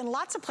north, in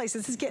lots of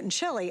places, it's getting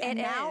chilly. And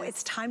now is.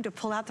 it's time to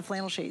pull out the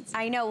flannel sheets.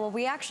 I know, well,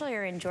 we actually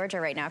are in Georgia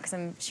right now because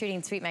I'm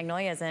shooting Sweet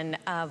Magnolias, and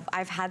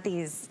I've had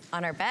these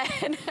on our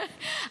bed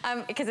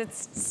because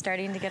it's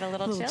starting to get a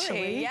little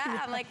chilly. Yeah,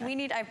 I'm like,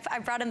 I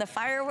brought in the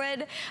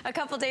firewood a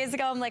couple days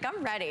ago. I'm like,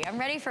 I'm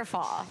ready for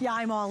fall. Yeah,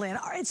 I'm all in.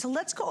 All right, so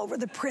let's go over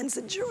the prints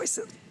and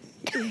choices.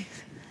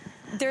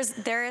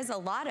 There is a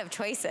lot of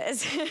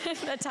choices,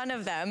 a ton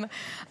of them.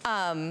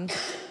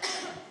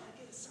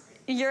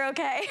 You're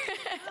okay.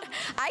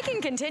 I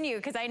can continue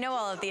because I know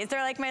all of these.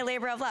 They're like my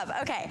labor of love.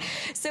 Okay,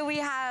 so we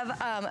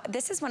have,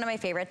 this is one of my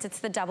favorites. It's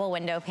the double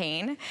window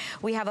pane.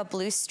 We have a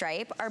blue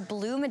stripe, our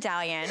blue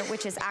medallion,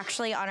 which is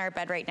actually on our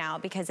bed right now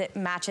because it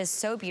matches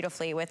so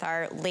beautifully with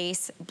our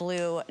lace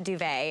blue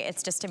duvet.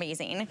 It's just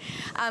amazing.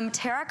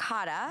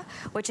 Terracotta,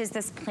 which is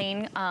this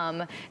plain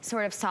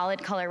sort of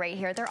solid color right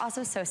here. They're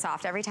also so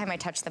soft. Every time I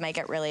touch them, I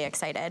get really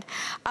excited.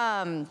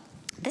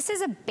 This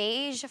is a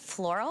beige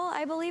floral,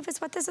 I believe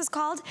is what this is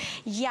called.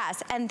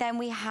 Yes, and then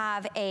we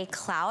have a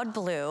cloud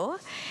blue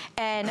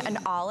and an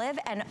olive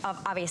and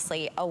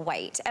obviously a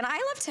white. And I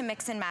love to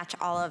mix and match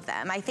all of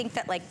them. I think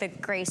that like the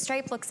gray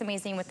stripe looks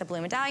amazing with the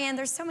blue medallion.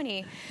 There's so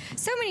many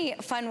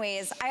fun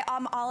ways.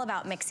 I'm all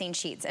about mixing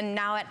sheets. And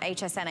now at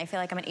HSN, I feel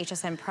like I'm an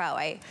HSN pro.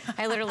 I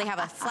literally have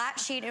a flat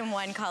sheet in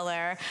one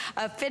color,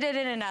 a fitted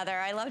in another.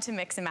 I love to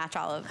mix and match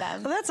all of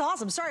them. Well, that's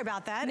awesome. Sorry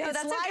about that. No,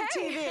 it's that's live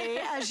okay.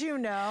 TV, as you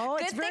know.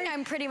 Good thing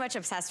I'm pretty much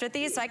obsessed with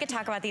these, so I could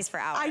talk about these for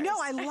hours. I know,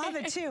 I love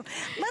it too.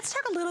 Let's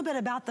talk a little bit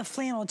about the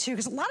flannel too,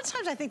 because a lot of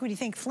times I think when you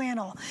think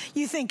flannel,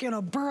 you think, you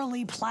know,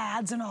 burly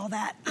plaids and all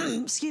that.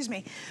 Excuse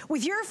me.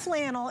 With your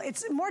flannel,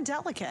 it's more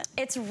delicate.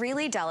 It's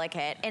really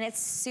delicate and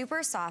it's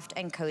super soft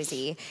and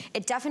cozy.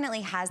 It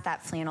definitely has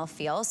that flannel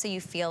feel, so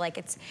you feel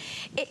like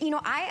you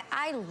know,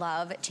 I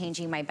love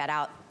changing my bed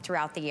out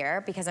throughout the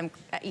year because I'm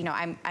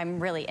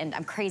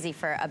crazy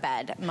for a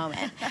bed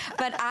moment.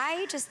 But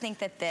I just think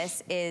that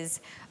this is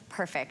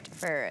perfect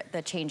for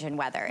the change in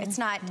weather. It's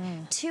not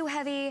too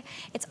heavy.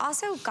 It's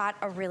also got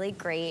a really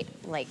great,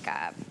 like,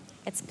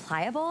 it's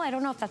pliable. I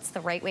don't know if that's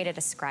the right way to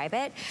describe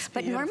it,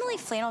 but normally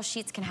flannel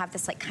sheets can have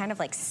this like kind of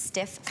like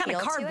stiff feel to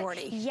it. Kind of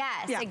cardboardy.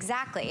 Yes, yeah.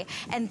 Exactly.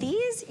 And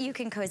these you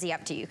can cozy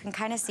up to. You can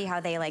kind of see how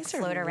they like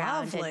float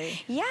around.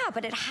 And, yeah,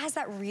 but it has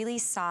that really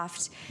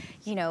soft,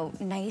 you know,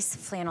 nice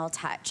flannel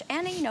touch.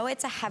 And you know,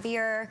 it's a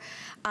heavier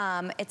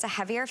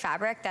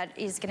fabric that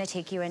is gonna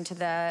take you into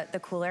the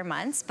cooler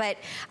months. But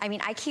I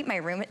mean, I keep my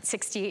room at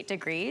 68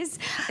 degrees.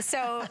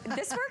 So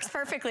this works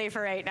perfectly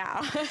for right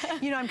now.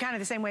 You know, I'm kind of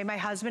the same way. My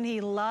husband,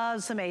 he loves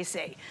some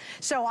AC.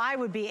 So I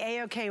would be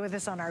A-okay with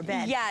this on our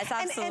bed. Yes,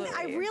 absolutely. And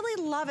I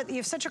really love it that you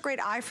have such a great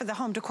eye for the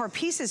home decor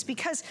pieces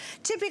because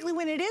typically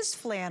when it is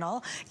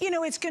flannel, you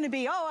know, it's gonna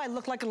be, oh, I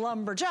look like a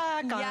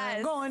lumberjack. Yes.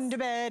 I'm going to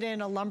bed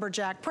in a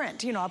lumberjack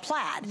print, you know, a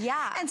plaid.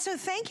 Yeah. And so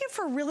thank you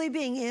for really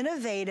being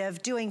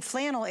innovative, doing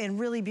flannel in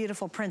really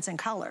beautiful prints and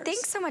colors.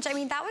 Thanks so much. I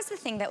mean, that was the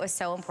thing that was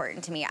so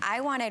important to me. I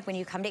wanted, when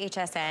you come to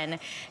HSN,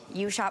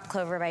 you shop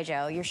Clover by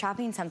Joe, you're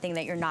shopping something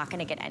that you're not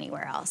gonna get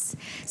anywhere else.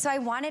 So I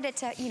wanted it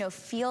to, you know,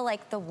 feel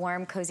like the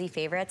warm, cozy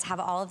favorites, have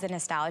all of the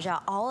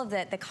nostalgia, all of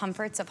the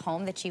comforts of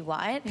home that you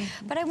want,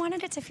 but I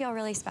wanted it to feel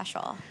really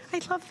special.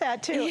 I love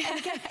that too. Yeah. And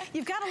again,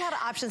 you've got a lot of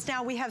options.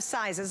 Now we have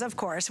sizes, of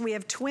course. We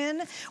have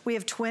twin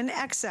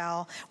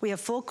XL, we have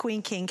full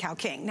queen, king, cow,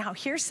 king. Now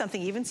here's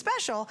something even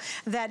special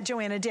that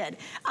Joanna did.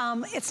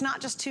 It's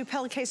not just 2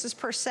 pillowcases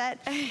per set.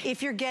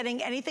 If you're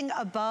getting anything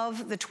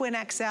above the twin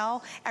XL,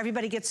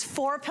 everybody gets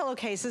 4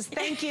 pillowcases.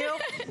 Thank you.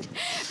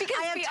 Because to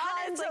be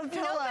honest, like,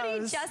 nobody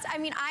just, I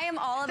mean, I am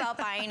all about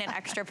buying buying an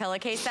extra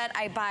pillowcase set,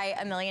 I buy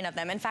a million of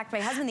them. In fact, my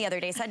husband the other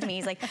day said to me,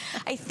 he's like,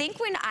 I think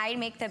when I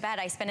make the bed,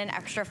 I spend an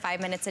extra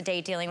 5 minutes a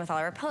day dealing with all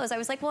our pillows. I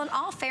was like, well, in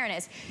all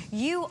fairness,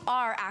 you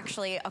are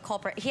actually a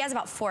culprit. He has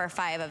about 4 or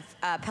 5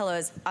 of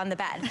pillows on the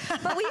bed,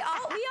 but we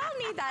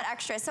all need that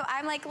extra. So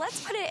I'm like,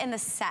 let's put it in the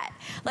set.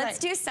 Let's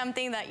do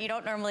something that you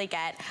don't normally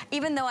get.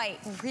 Even though I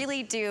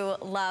really do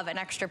love an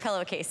extra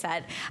pillowcase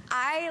set,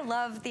 I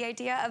love the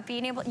idea of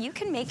being able, you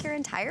can make your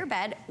entire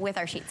bed with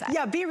our sheet set.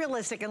 Yeah, be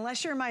realistic.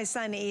 Unless you're my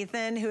son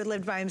Ethan, who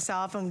lived by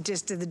himself and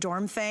just did the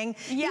dorm thing,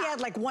 he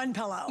had like 1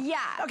 pillow. Yeah.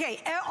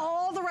 Okay,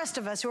 all the rest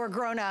of us who are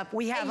grown up,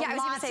 we have lots and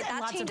lots of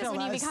pillows. That changes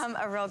when you become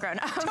a real grown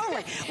up.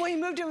 Totally. Well, he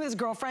moved in with his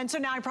girlfriend, so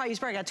now he's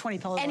probably got 20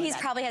 pillows. And he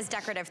probably has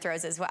decorative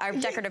throws as well, or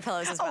decorative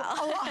pillows as well.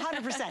 Oh,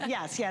 100%.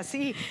 Yes, yes.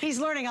 He's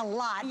learning a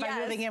lot by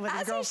moving in with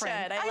his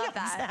girlfriend. I love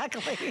that.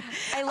 Exactly.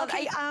 I love.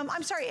 Okay,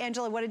 I'm sorry,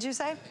 Angela. What did you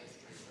say?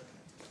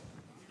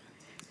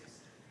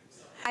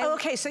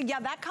 Okay, so yeah,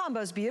 that combo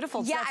is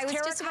beautiful. Yeah, so I was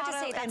just about to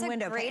say, that's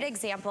a great pane.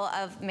 example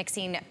of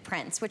mixing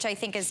prints, which I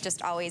think is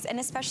just always, and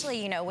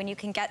especially, you know, when you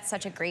can get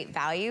such a great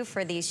value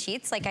for these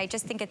sheets, like I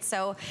just think it's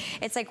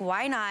like,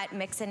 why not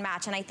mix and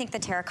match? And I think the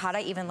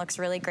terracotta even looks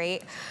really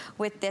great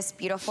with this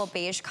beautiful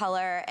beige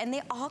color, and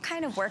they all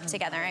kind of work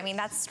together. I mean,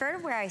 that's sort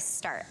of where I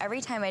start.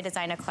 Every time I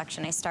design a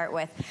collection, I start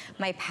with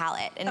my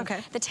palette. And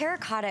the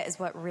terracotta is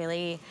what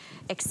really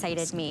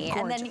excited me.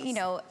 And then, you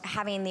know,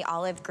 having the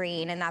olive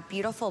green and that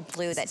beautiful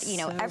blue that, you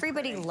know,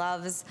 everybody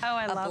loves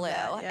a blue,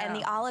 and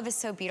the olive is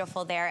so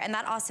beautiful there, and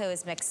that also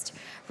is mixed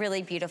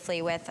really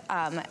beautifully with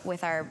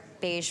our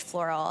beige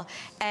floral.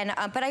 And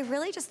but I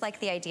really just like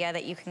the idea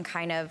that you can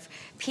kind of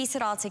piece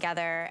it all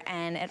together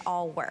and it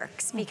all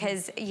works,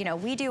 because you know,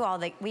 we do all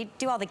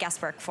the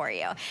guesswork for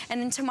you. And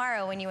then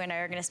tomorrow, when you and I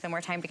are going to spend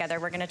more time together,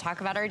 we're going to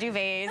talk about our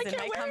duvets and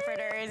my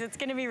comforters. It's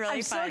going to be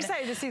really fun. I'm so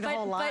excited to see the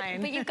whole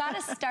line. But you've got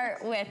to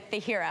start with the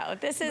hero.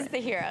 This is the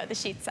hero, the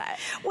sheet set.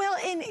 Well,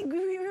 and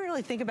we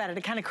really think about it,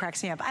 it kind of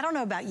cracks me up. I don't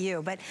know about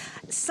you, but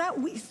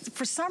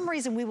for some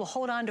reason we will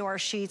hold on to our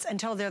sheets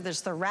until they're the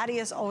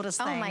rattiest, oldest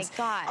things. Oh my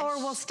gosh. Or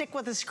we'll stick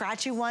with the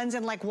scratchy ones,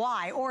 and like,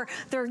 why? Or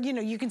they're, you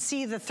know, you can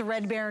see the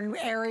threadbare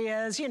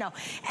areas, you know,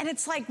 and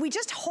it's like we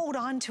just hold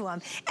on to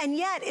them, and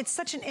yet it's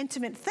such an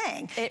intimate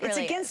thing. It's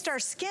against our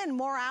skin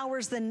more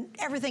hours than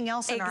everything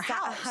else in our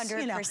house.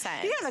 100%. You know,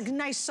 you have a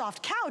nice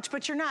soft couch,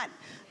 but you're not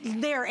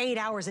there 8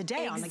 hours a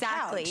day on the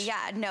couch. Exactly,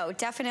 yeah, no,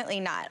 definitely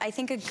not. I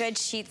think a good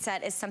sheet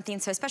set is something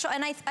so special,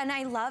 and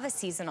I love a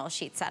seasonal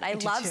sheet set. I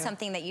love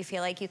something that you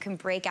feel like you can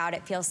break out.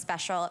 It feels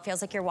special. It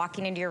feels like you're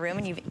walking into your room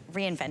and you've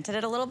reinvented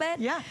it a little bit.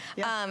 Yeah.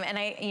 And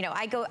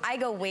I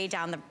go way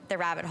down the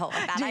rabbit hole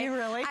with that. Do you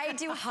really? I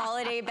do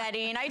holiday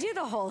bedding. I do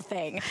the whole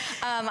thing.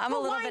 I'm a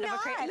little bit of a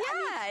crazy.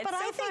 Yeah, but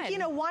I think, you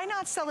know, why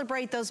not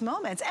celebrate those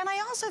moments? And I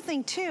also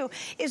think too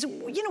is,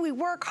 you know, we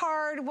work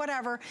hard,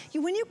 whatever.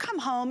 When you come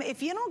home,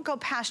 if you don't go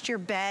past your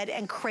bed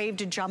and crave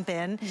to jump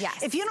in,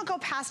 if you don't go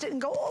past it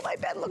and go, oh, my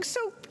bed looks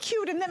so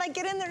cute, and then I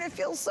get in there and it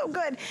feels so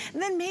good,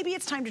 and then maybe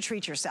it's time to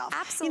treat yourself.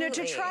 Absolutely. You know,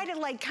 to try to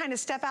like kind of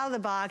step out of the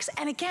box.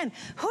 And again,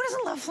 who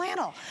doesn't love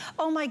flannel?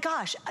 Oh my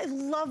gosh, I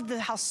love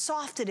how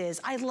soft it is.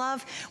 I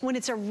love when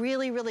it's a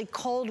really, really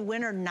cold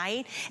winter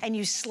night and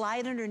you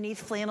slide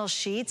underneath flannel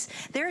sheets.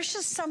 There's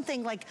just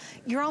something like,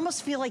 you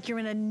almost feel like you're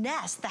in a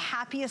nest, the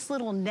happiest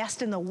little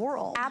nest in the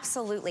world.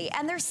 Absolutely,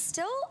 and there's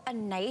still a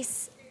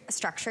nice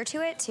structure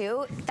to it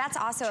too. That's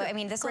also, I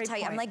mean, this will tell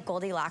you, I'm like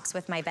Goldilocks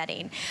with my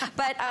bedding.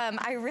 But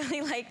I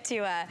really like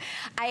to,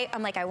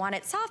 I'm like, I want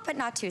it soft, but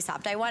not too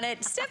soft. I want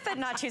it stiff, but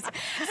not too soft.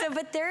 So,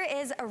 but there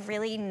is a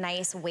really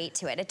nice weight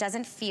to it. It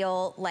doesn't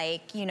feel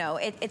like, you know,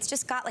 it's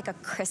just got like a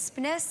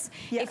crispness.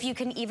 If you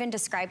can even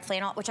describe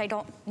flannel, which I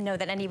don't know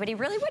that anybody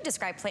really would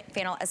describe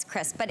flannel as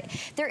crisp, but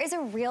there is a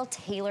real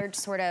tailored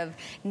sort of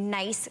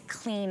nice,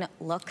 clean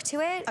look to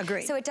it.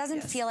 Agreed. So it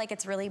doesn't feel like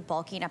it's really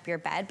bulking up your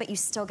bed, but you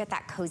still get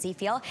that cozy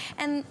feel.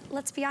 And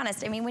let's be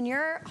honest, I mean, when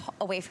you're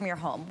away from your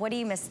home, what do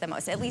you miss the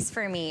most? At least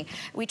for me,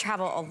 we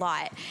travel a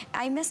lot.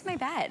 I miss my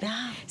bed.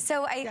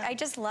 So I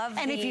just love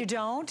And if you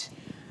don't,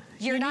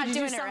 you're not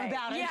doing it right.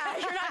 About it. Yeah,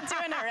 you're not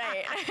doing it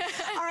right.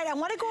 All right, I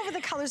want to go over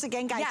the colors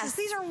again, guys, because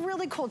these are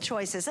really cool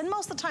choices. And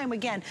most of the time,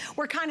 again,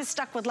 we're kind of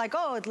stuck with like,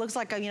 oh, it looks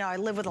like, you know, I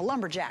live with a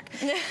lumberjack.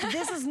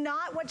 This is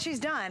not what she's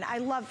done. I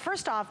love,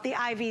 first off, the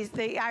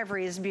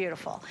ivory is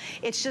beautiful.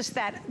 It's just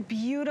that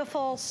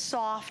beautiful,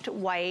 soft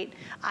white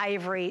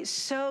ivory,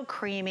 so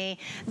creamy.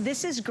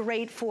 This is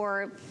great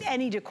for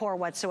any decor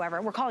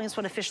whatsoever. We're calling this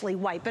one officially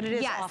white, but it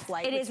is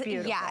off-white. It is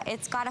beautiful. Yeah,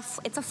 it's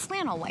a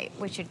flannel white,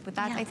 which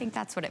I think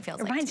that's what it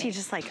feels like. Reminds you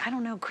just like, I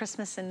don't know,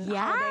 Christmas and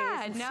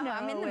holidays and no, snow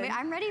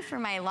I'm ready for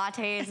my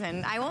lattes,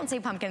 and I won't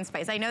say pumpkin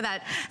spice. I know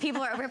that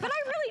people are over, but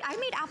I really I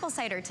made apple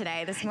cider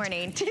today, this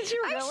morning. Did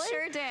you really? I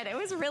sure did. It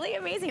was really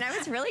amazing. I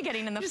was really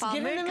getting in the fall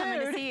mood coming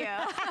to see you.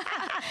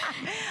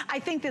 I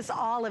think this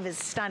olive is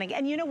stunning.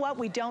 And you know what?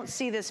 We don't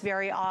see this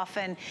very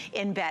often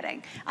in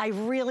bedding. I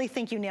really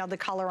think you nailed the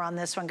color on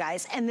this one,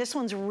 guys. And this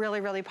one's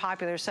really, really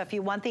popular. So if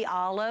you want the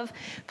olive,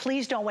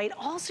 please don't wait.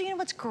 Also, you know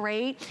what's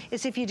great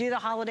is if you do the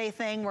holiday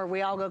thing where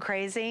we all go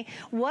crazy,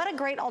 what a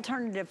great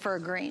alternative for a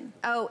green.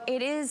 Oh,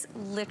 it is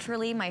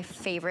literally my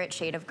favorite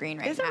shade of green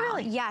right now. Is it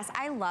really? Yes,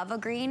 I love a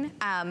green.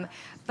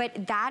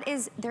 But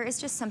there is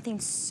just something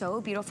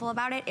so beautiful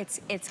about it.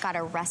 It's got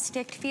a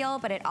rustic feel,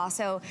 but it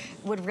also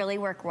would really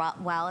work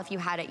well if you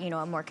had it, you know,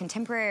 a more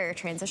contemporary or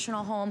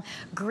transitional home.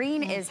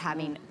 Green is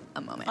having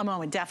a moment. A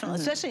moment,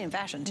 definitely, especially in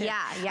fashion too. Yeah,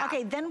 yeah.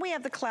 Okay, then we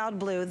have the cloud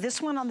blue.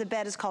 This one on the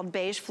bed is called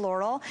beige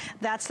floral.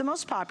 That's the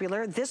most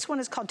popular. This one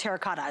is called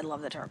terracotta. I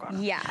love the terracotta.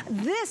 Yeah.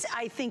 This,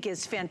 I think,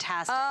 is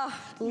fantastic. Oh,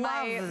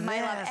 my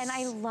love. this. And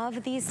I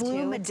love these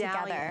blue two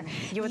medallion.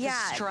 together. With the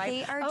stripe.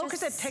 They are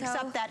because it picks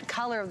up that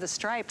color of the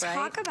stripe, right?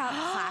 Talk about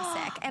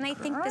classic. And I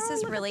think this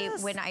is really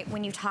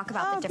when you talk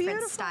about the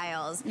different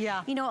styles.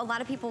 Yeah. You know, a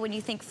lot of people, when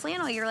you think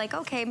flannel, you're like,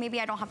 okay, maybe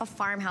I don't have a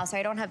farmhouse, or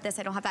I don't have this,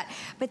 I don't have that.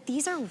 But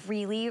these are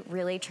really,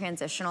 really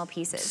transitional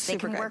pieces. They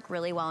can work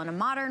really well in a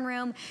modern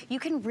room. You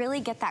can really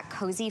get that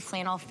cozy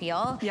flannel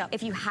feel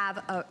if you have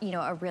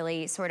a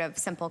really sort of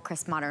simple,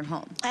 crisp, modern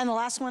home. And the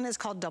last one is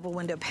called double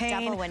window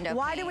pane. Double window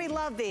Why pane. do we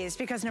love these?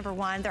 Because number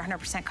one, they're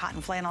 100%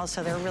 cotton flannels,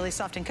 so they're really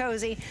soft and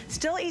cozy.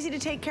 Still easy to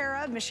take care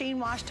of. Machine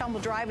wash, tumble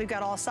dry. We've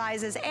got all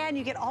sizes, and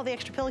you get all the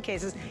extra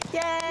pillowcases.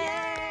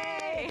 Yay!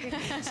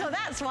 So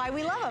that's why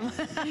we love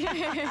them.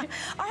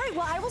 All right,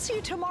 well, I will see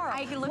you tomorrow.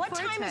 What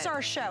time is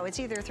our show? It's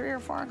either 3 or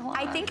 4 o'clock.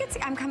 I think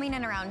I'm coming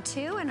in around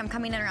 2 and I'm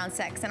coming in around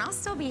 6, and I'll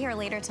still be here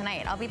later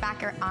tonight. I'll be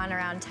back on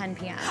around 10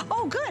 p.m.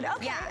 Oh, good.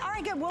 Okay. Yeah. All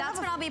right, good. That's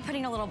when I'll be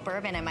putting a little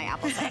bourbon in my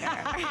apple cider.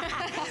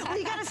 Well,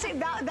 you got to say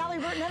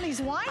Valerie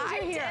Bertinelli's wines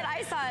are here.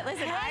 I saw it.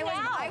 Listen,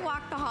 I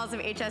walked the halls of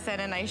HSN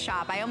and I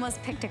shop. I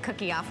almost picked a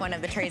cookie off one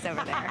of the trays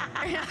over there.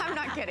 I'm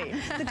not kidding.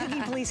 The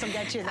cookie police will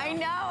get you, though. I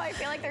know. I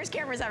feel like there's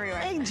cameras everywhere.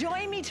 Hey,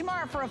 join me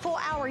tomorrow for a full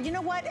hour. You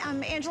know what,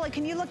 Angela,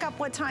 can you look up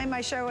what time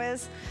my show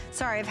is?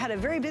 Sorry, I've had a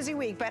very busy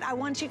week, but I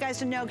want you guys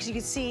to know because you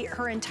can see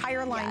her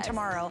entire line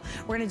tomorrow.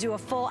 We're going to do a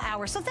full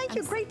hour. So thank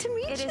you. Great to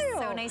meet you. It is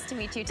so nice to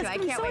meet you, too. I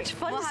can't wait. It's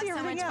so much fun to see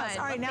everything else.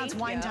 All right, now it's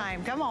wine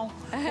time. Come on.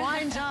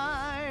 Wine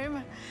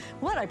time.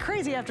 What a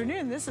crazy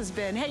afternoon this has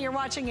been. Hey, you're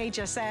watching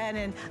HSN,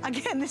 and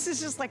again, this is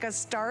just like a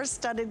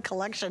star-studded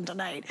collection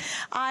tonight.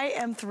 I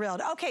am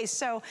thrilled. Okay,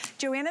 so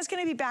Joanna's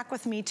gonna be back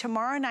with me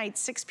tomorrow night,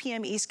 6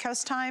 p.m. East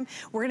Coast time.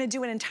 We're gonna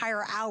do an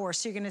entire hour,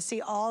 so you're gonna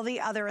see all the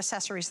other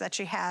accessories that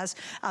she has,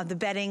 the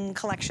bedding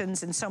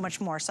collections, and so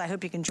much more, so I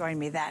hope you can join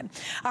me then.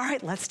 All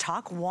right, let's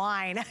talk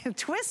wine.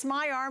 Twist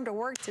my arm to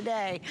work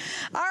today.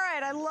 All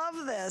right, I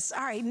love this.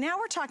 All right, now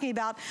we're talking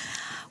about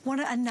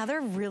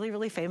another really,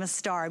 really famous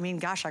star. I mean,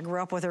 gosh, I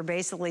grew up with her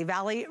basically.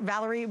 Valerie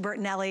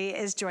Bertinelli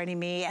is joining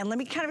me, and let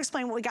me kind of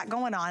explain what we got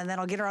going on, and then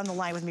I'll get her on the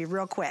line with me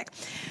real quick.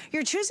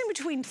 You're choosing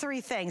between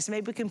 3 things.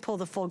 Maybe we can pull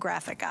the full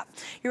graphic up.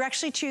 You're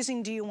actually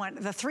choosing, do you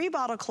want the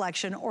 3-bottle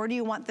collection or do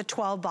you want the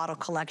 12-bottle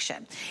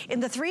collection? In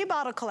the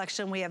 3-bottle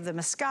collection, we have the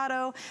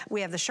Moscato,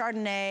 we have the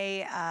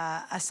Chardonnay,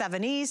 a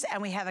Savagnin,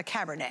 and we have a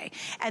Cabernet.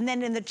 And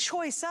then in the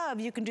choice of,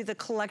 you can do the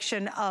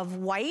collection of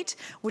white,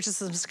 which is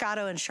the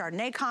Moscato and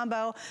Chardonnay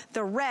combo,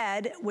 the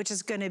red, which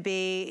is going to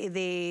be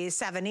the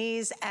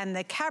Savagnin and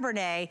the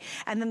Cabernet,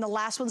 and then the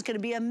last one's going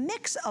to be a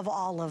mix of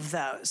all of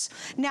those.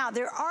 Now,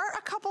 there are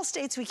a couple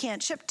states we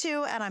can't ship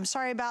to, and I'm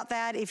sorry about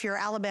that. If you're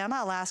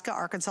Alabama, Alaska,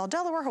 Arkansas,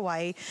 Delaware,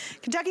 Hawaii,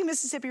 Kentucky,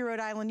 Mississippi, Rhode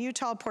Island,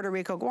 Utah, Puerto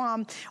Rico,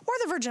 Guam, or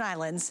the Virgin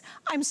Islands,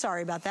 I'm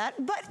sorry about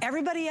that. But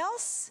everybody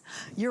else,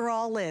 you're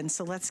all in.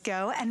 So let's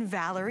go. And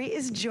Valerie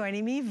is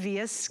joining me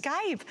via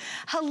Skype.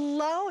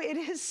 Hello, it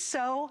is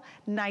so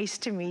nice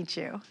to meet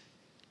you.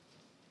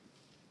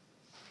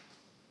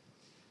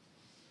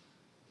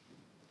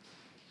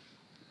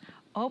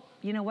 Oh,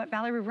 you know what,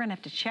 Valerie, we're gonna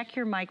have to check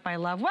your mic, my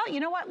love. Well, you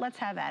know what, let's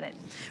have at it.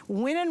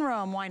 Win in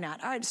Rome, why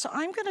not? All right, so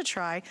I'm gonna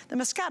try the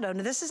Moscato.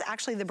 Now, this is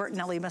actually the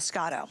Bertinelli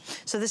Moscato.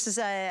 So this is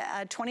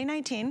a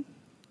 2019.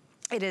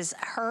 It is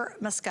her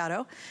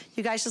Moscato.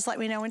 You guys just let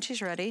me know when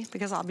she's ready,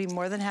 because I'll be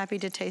more than happy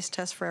to taste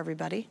test for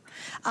everybody.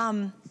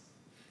 Oh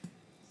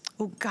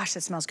gosh,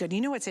 that smells good. You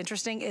know what's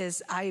interesting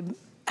is I've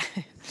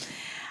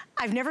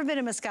never been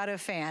a Moscato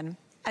fan.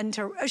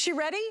 Is she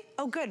ready?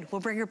 Oh, good. We'll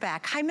bring her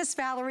back. Hi, Miss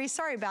Valerie.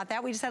 Sorry about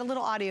that. We just had a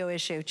little audio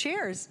issue.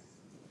 Cheers.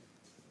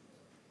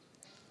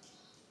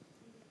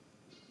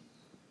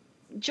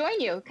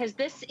 Join you, because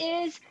this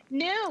is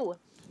new.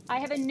 I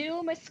have a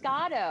new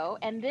Moscato,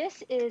 and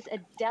this is a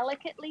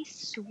delicately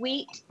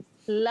sweet,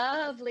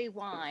 lovely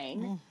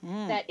wine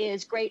that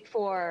is great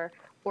for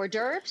hors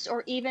d'oeuvres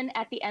or even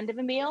at the end of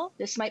a meal.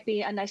 This might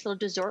be a nice little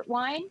dessert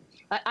wine.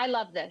 I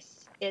love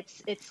this.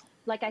 It's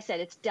like I said,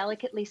 it's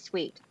delicately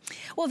sweet.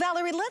 Well,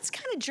 Valerie, let's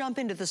kind of jump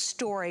into the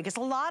story, because a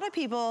lot of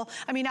people,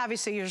 I mean,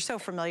 obviously you're so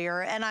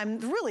familiar, and I'm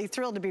really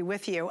thrilled to be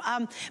with you.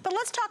 But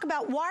let's talk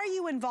about, why are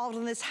you involved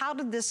in this? How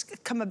did this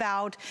come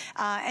about?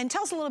 And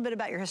tell us a little bit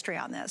about your history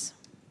on this.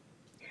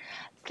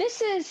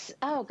 This is,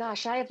 oh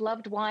gosh, I have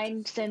loved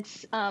wine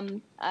since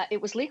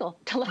it was legal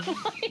to love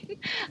wine.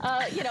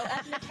 You know,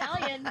 as an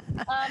Italian,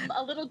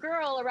 a little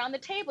girl around the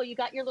table, you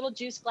got your little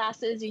juice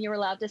glasses and you were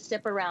allowed to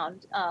sip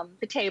around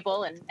the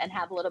table and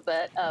have a little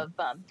bit of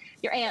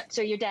your aunt's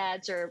or your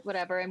dad's or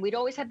whatever. And we'd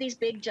always have these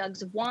big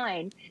jugs of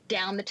wine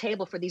down the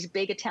table for these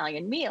big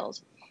Italian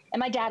meals. And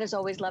my dad has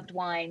always loved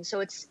wine. So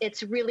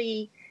it's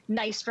really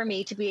nice for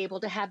me to be able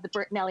to have the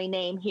Bertinelli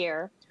name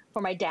here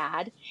for my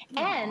dad.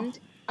 Aww.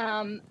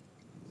 And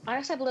I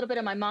also have a little bit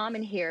of my mom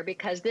in here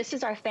because this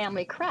is our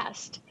family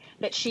crest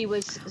that she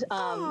was,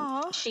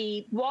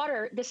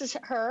 this is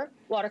her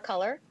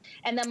watercolor.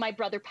 And then my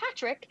brother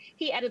Patrick,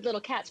 he added little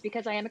cats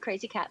because I am a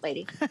crazy cat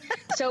lady.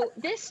 So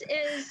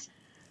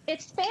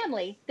it's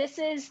family. This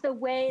is the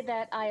way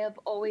that I have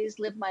always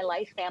lived my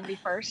life, family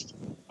first.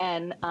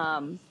 And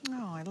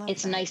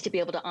it's nice to be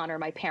able to honor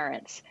my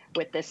parents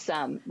with this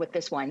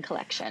wine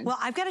collection. Well,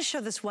 I've got to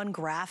show this one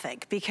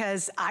graphic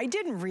because I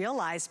didn't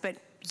realize, but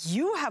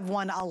you have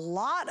won a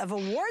lot of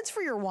awards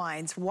for your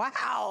wines.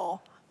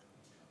 Wow.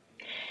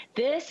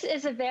 This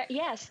is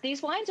yes,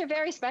 these wines are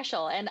very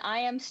special and I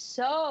am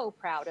so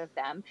proud of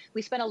them.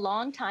 We spent a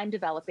long time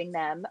developing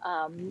them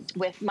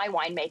with my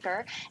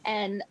winemaker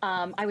and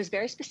I was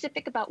very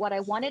specific about what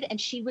I wanted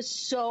and she was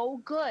so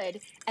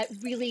good at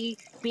really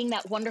being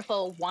that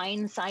wonderful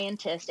wine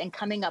scientist and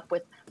coming up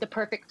with the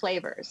perfect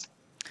flavors.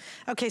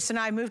 Okay, so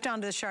now I moved on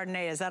to the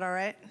Chardonnay. Is that all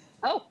right?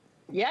 Oh.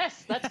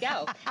 Yes, let's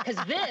go. Because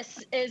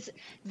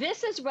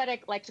this is what I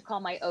like to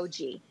call my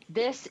OG.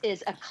 This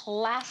is a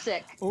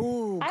classic.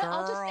 Ooh, girl.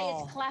 I'll just say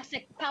it's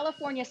classic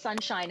California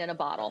sunshine in a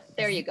bottle.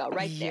 There you go,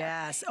 right there.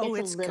 Yes. Oh,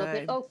 it's a little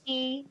bit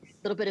oaky, a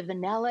little bit of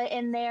vanilla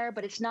in there,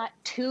 but it's not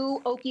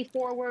too oaky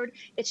forward.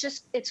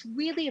 It's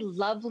really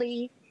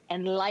lovely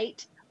and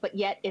light, but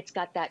yet it's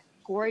got that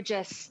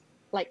gorgeous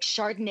like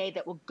Chardonnay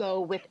that will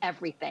go with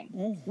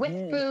everything,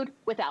 with food,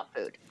 without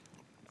food.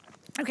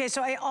 Okay,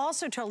 so I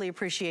also totally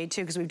appreciate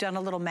too, because we've done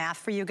a little math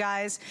for you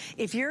guys.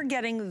 If you're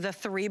getting the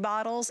 3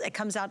 bottles, it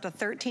comes out to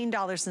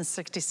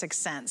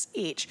 $13.66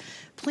 each.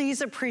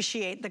 Please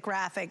appreciate the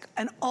graphic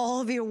and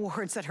all the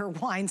awards that her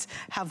wines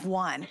have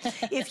won.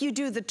 If you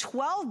do the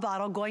 12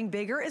 bottle, going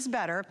bigger is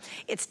better,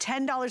 it's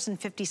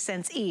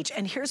 $10.50 each.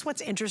 And here's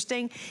what's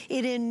interesting.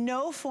 It in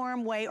no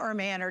form, way, or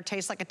manner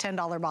tastes like a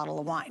 $10 bottle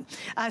of wine.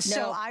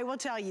 So I will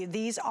tell you,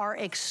 these are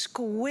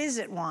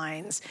exquisite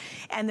wines,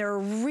 and they're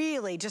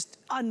really just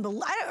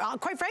unbelievable.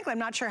 Quite frankly, I'm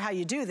not sure how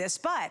you do this,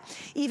 but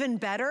even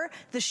better,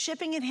 the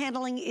shipping and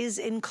handling is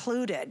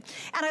included.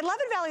 And I love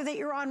it, Valerie, that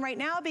you're on right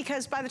now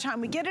because by the time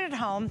we get it at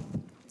home,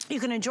 you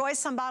can enjoy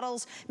some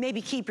bottles,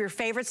 maybe keep your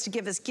favorites to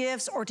give as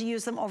gifts or to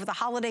use them over the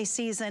holiday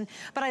season.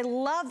 But I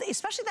love,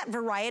 especially that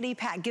variety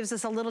pack gives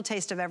us a little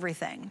taste of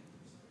everything.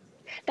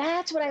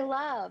 That's what I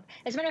love.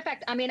 As a matter of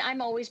fact, I mean,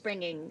 I'm always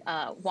bringing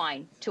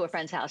wine to a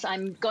friend's house.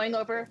 I'm going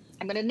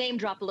to name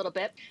drop a little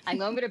bit. I'm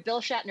going over to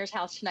Bill Shatner's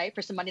house tonight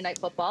for some Monday Night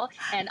Football,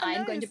 and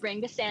I'm going to bring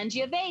the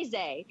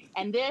Sangiovese.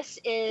 And this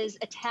is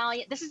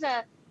Italian. This is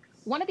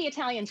one of the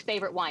Italians'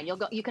 favorite wine.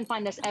 You can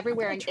find this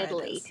everywhere in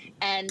Italy.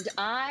 And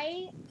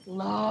I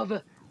love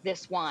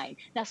this wine.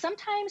 Now,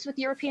 sometimes with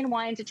European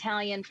wines,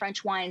 Italian,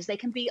 French wines, they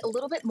can be a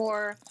little bit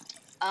more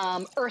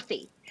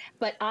earthy.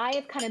 But I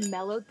have kind of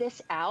mellowed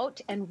this out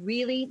and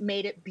really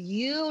made it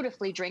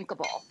beautifully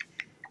drinkable.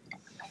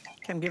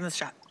 Okay, I'm giving this a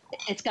shot.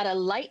 It's got a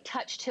light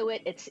touch to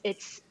it.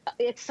 It's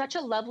such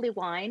a lovely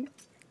wine.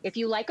 If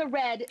you like a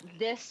red,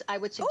 this I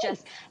would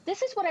suggest.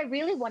 This is what I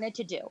really wanted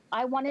to do.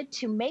 I wanted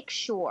to make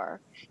sure,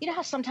 you know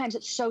how sometimes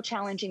it's so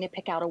challenging to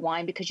pick out a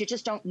wine because you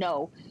just don't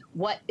know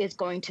what is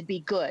going to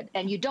be good.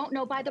 And you don't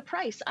know by the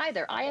price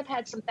either. I have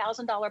had some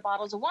 $1,000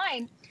 bottles of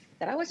wine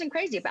that I wasn't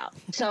crazy about.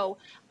 So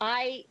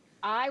I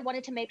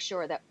wanted to make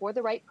sure that for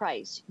the right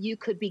price, you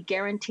could be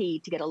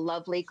guaranteed to get a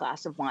lovely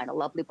glass of wine, a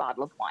lovely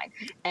bottle of wine.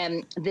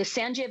 And this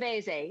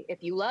Sangiovese,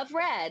 if you love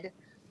red,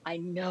 I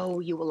know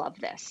you will love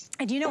this.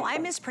 And you know, I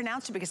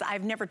mispronounced it because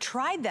I've never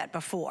tried that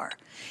before.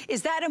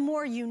 Is that a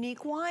more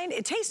unique wine?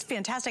 It tastes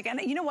fantastic. And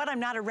you know what? I'm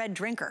not a red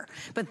drinker,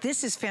 but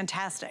this is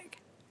fantastic.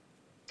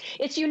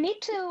 It's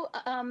unique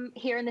to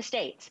here in the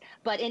States,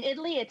 but in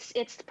Italy,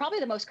 it's probably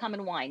the most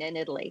common wine in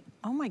Italy.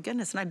 Oh my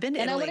goodness, and I've been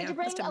to Italy. And I wanted to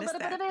bring a little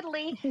bit of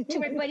Italy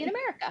to everybody in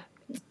America.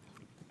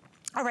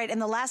 All right,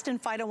 and the last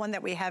and final one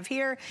that we have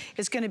here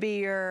is going to be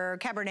your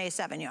Cabernet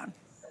Sauvignon.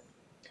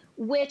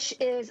 Which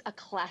is a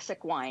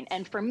classic wine,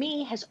 and for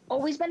me has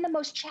always been the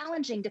most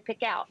challenging to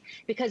pick out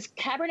because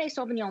Cabernet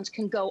Sauvignons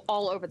can go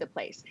all over the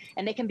place,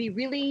 and they can be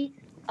really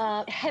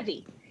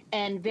heavy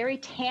and very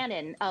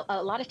tannin,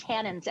 a lot of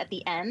tannins at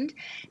the end.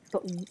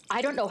 But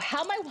I don't know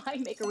how my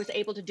winemaker was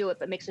able to do it,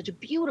 but make such a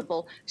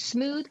beautiful,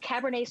 smooth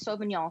Cabernet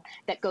Sauvignon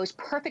that goes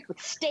perfect with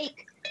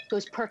steak,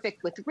 goes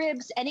perfect with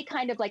ribs, any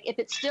kind of like, if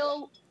it's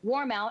still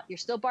warm out, you're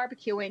still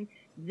barbecuing,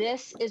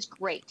 this is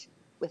great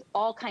with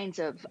all kinds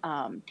of,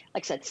 like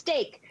I said,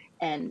 steak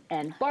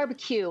and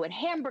barbecue and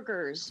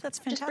hamburgers. That's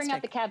fantastic. Just bring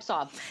out the cab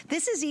sauv.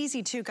 This is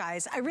easy too,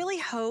 guys. I really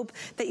hope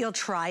that you'll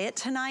try it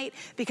tonight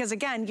because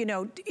again, you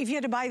know, if you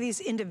had to buy these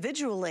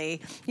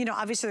individually, you know,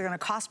 obviously they're gonna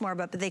cost more,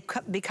 but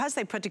because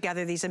they put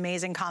together these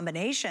amazing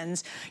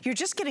combinations, you're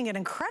just getting an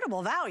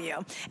incredible value.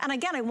 And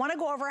again, I wanna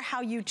go over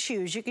how you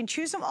choose. You can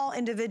choose them all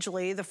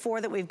individually, the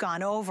 4 that we've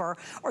gone over,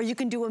 or you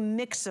can do a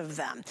mix of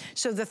them.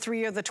 So the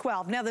 3 or the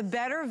 12. Now the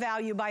better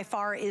value by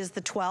far is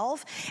the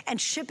 12,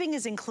 and shipping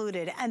is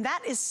included. And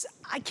that is,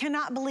 I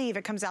cannot believe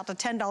it comes out to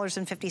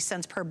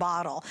 $10.50 per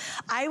bottle.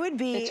 I would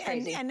be,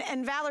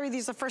 and Valerie,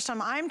 these are the first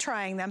time I'm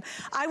trying them,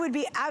 I would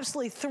be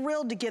absolutely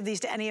thrilled to give these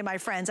to any of my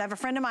friends. I have a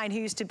friend of mine who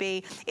used to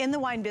be in the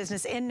wine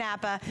business in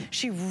Napa.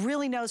 She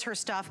really knows her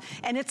stuff,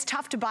 and it's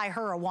tough to buy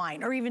her a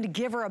wine or even to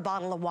give her a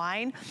bottle of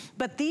wine.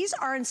 But these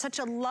are in such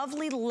a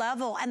lovely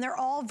level, and they're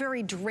all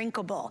very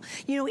drinkable.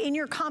 You know, in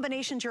your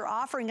combinations you're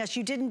offering us,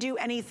 you didn't do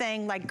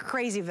anything like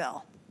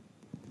Crazyville.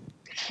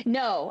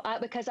 No,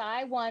 because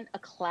I want a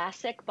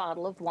classic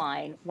bottle of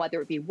wine,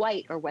 whether it be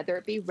white or whether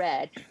it be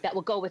red, that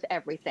will go with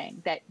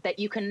everything, that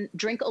you can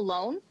drink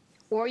alone,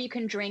 or you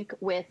can drink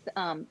with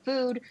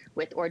food,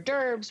 with hors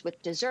d'oeuvres,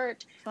 with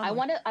dessert. I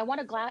want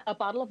a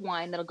bottle of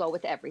wine that'll go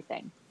with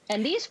everything.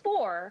 And these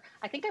 4,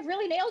 I think I've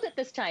really nailed it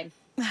this time.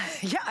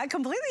 Yeah, I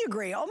completely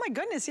agree. Oh my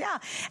goodness, yeah.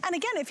 And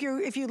again, if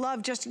you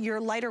love just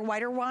your lighter,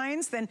 whiter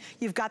wines, then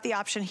you've got the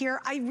option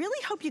here. I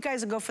really hope you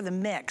guys will go for the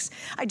mix.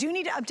 I do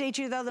need to update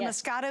you though, the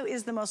Moscato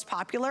is the most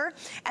popular.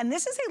 And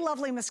this is a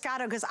lovely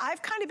Moscato because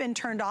I've kind of been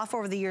turned off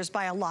over the years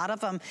by a lot of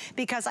them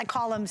because I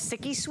call them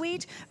sicky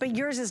sweet, but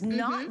yours is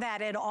not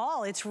that at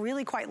all. It's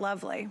really quite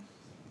lovely.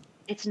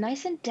 It's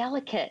nice and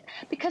delicate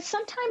because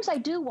sometimes I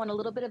do want a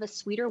little bit of a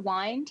sweeter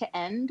wine to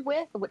end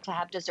with, to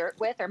have dessert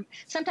with, or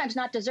sometimes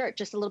not dessert,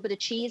 just a little bit of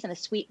cheese and a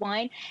sweet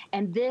wine.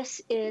 And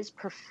this is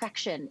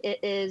perfection.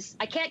 It is,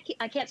 I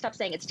can't stop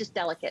saying it's just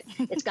delicate.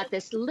 It's got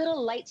this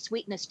little light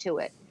sweetness to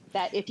it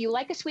that if you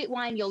like a sweet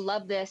wine, you'll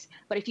love this.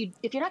 But if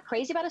you're not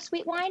crazy about a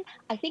sweet wine,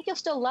 I think you'll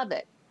still love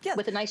it. Yeah.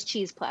 With a nice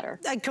cheese platter.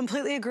 I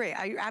completely agree.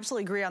 I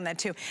absolutely agree on that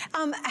too.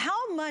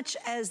 How much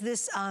has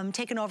this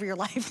taken over your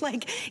life?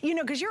 Like, you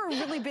know, because you're a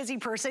really busy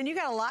person. You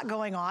got a lot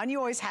going on. You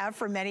always have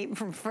for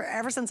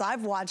ever since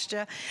I've watched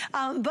you.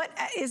 But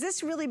is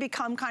this really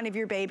become kind of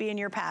your baby and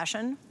your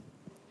passion?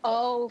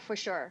 Oh, for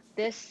sure.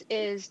 This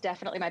is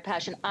definitely my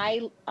passion.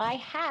 I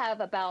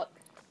have about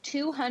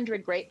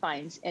 200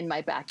 grapevines in my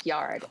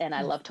backyard, and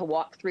I love to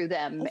walk through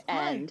them.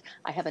 And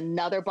I have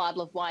another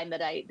bottle of wine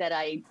that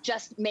I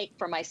just make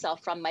for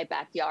myself from my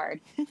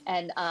backyard.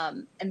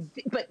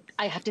 But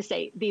I have to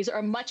say, these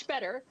are much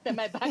better than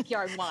my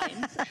backyard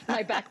wines,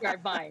 my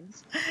backyard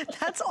vines.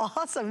 That's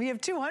awesome. You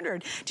have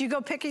 200. Do you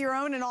go pick your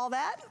own and all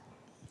that?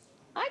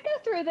 I go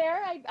through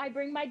there. I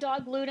bring my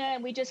dog Luna,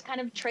 and we just kind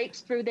of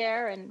traipse through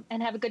there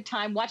and have a good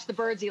time. Watch the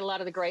birds eat a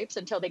lot of the grapes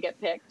until they get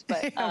picked.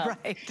 But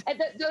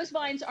those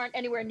vines aren't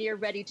anywhere near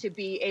ready to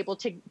be able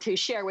to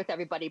share with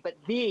everybody. But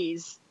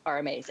these are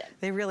amazing.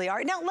 They really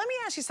are. Now, let me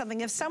ask you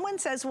something. If someone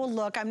says, well,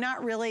 look, I'm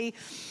not really,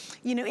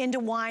 you know, into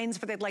wines,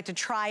 but they'd like to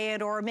try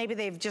it, or maybe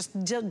they've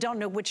just don't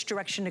know which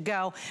direction to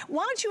go,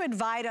 why don't you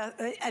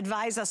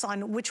advise us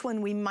on which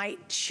one we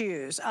might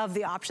choose of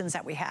the options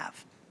that we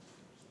have?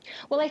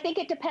 Well, I think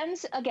it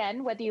depends,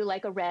 again, whether you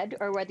like a red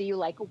or whether you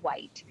like a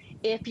white.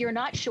 If you're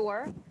not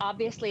sure,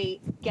 obviously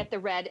get the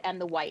red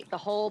and the white, the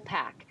whole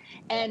pack.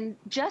 And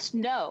just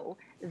know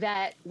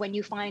that when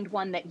you find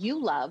one that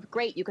you love,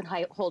 great, you can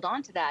hold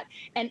on to that.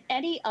 And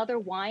any other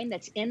wine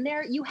that's in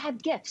there, you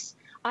have gifts.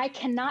 I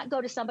cannot go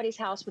to somebody's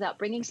house without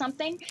bringing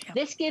something. Yep.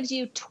 This gives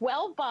you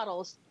 12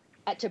 bottles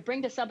to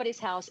bring to somebody's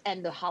house,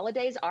 and the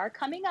holidays are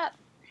coming up.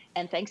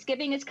 And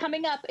Thanksgiving is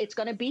coming up. It's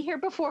going to be here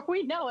before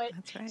we know it.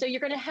 That's right. So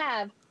you're going to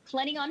have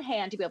plenty on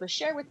hand to be able to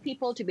share with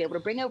people, to be able to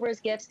bring over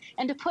as gifts,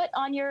 and to put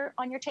on your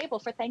table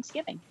for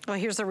Thanksgiving. Well,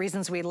 here's the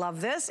reasons we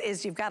love this,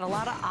 is you've got a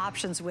lot of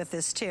options with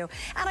this too.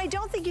 And I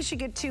don't think you should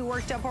get too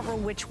worked up over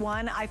which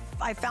one.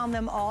 I found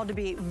them all to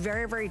be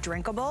very, very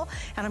drinkable,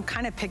 and I'm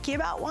kind of picky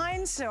about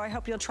wines, so I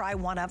hope you'll try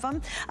one of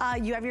them.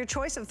 You have your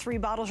choice of 3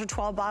 bottles or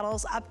 12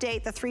 bottles.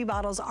 Update, the 3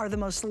 bottles are the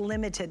most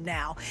limited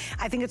now.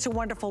 I think it's a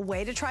wonderful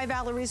way to try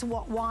Valerie's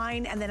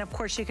wine, and then of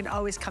course you can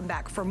always come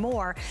back for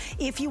more.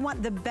 If you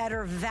want the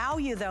better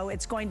value though,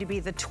 it's going to be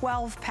the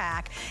 12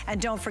 pack. And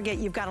don't forget,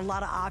 you've got a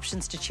lot of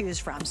options to choose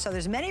from. So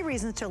there's many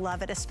reasons to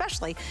love it,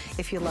 especially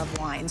if you love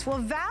wines. Well,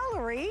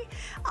 Valerie,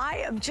 I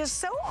am just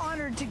so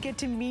honored to get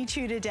to meet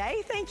you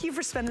today. Thank you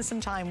for spending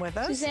some time with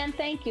us. Suzanne,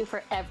 thank you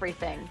for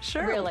everything.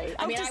 Sure. Really.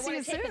 I mean, I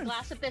want to take a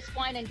glass of this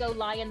wine and go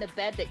lie in the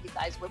bed that you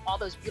guys with all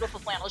those beautiful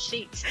flannel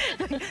sheets.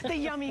 The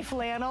yummy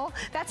flannel.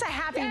 That's a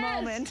happy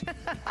moment.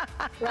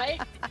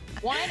 Right?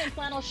 Wine and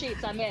flannel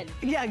sheets, I'm in.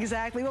 Yeah,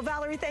 exactly. Well,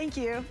 Valerie, thank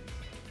you.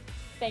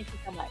 Thank you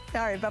so much.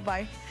 All right,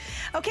 bye-bye.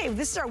 Okay,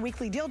 this is our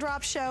weekly deal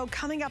drop show.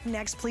 Coming up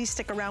next, please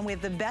stick around. We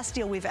have the best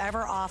deal we've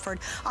ever offered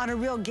on a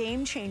real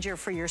game changer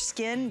for your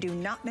skin. Do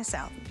not miss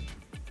out.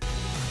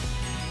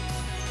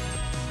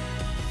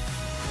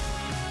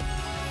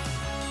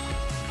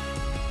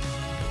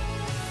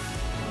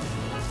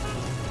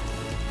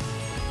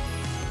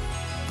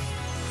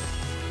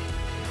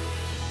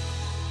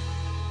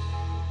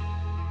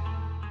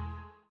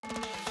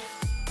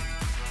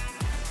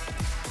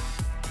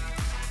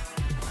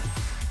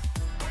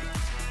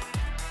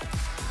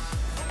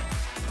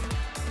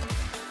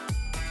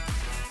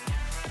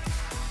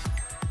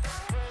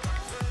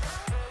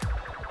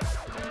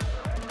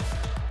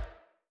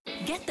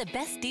 Get the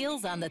best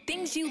deals on the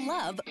things you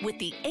love with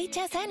the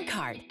HSN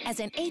card.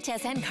 As an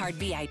HSN card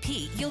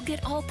VIP, you'll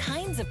get all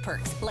kinds of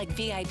perks like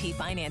VIP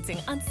financing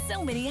on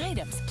so many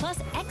items, plus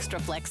extra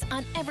flex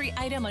on every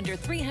item under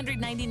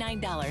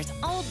 $399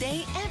 all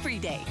day, every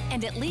day,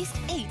 and at least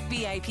 8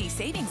 VIP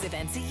savings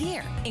events a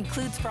year.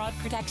 Includes fraud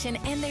protection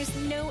and there's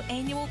no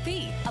annual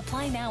fee.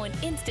 Apply now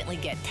and instantly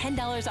get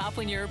 $10 off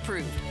when you're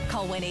approved.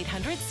 Call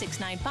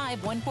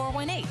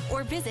 1-800-695-1418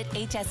 or visit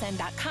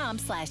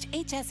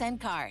hsn.com/HSN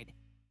card.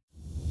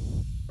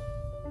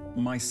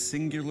 My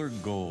singular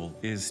goal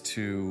is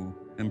to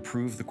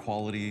improve the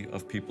quality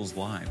of people's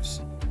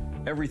lives.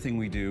 Everything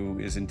we do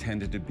is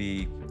intended to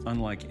be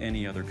unlike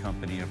any other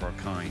company of our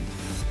kind.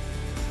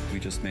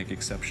 We just make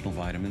exceptional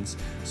vitamins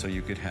so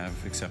you could have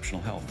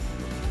exceptional health.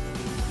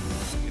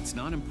 It's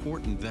not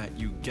important that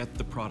you get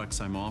the products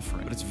I'm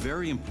offering, but it's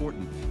very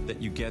important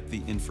that you get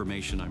the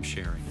information I'm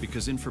sharing,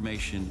 because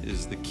information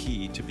is the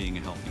key to being a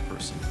healthy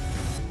person.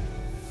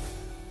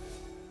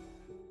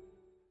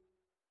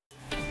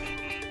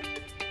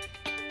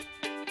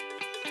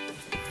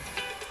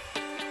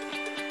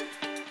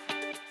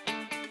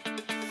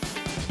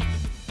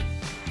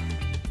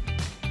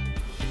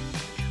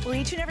 Well,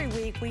 each and every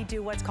week we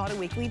do what's called a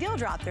weekly deal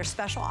drop. There's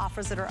special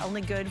offers that are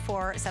only good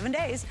for 7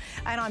 days,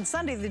 and on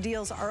Sunday the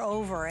deals are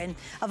over. And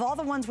of all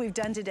the ones we've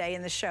done today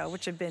in the show,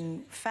 which have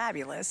been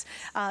fabulous,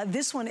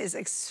 this one is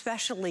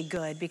especially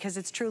good because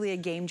it's truly a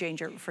game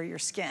changer for your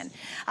skin.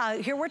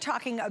 Here we're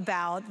talking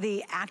about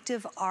the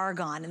Active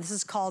Argan, and this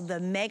is called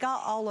the Mega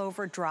All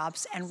Over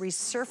Drops and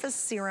Resurface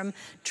Serum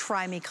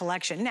Try Me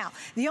Collection. Now,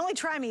 the only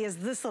Try Me is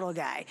this little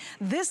guy.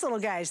 This little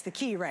guy is the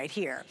key right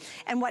here.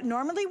 And what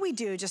normally we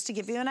do, just to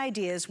give you an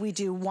idea, is we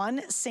do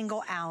 1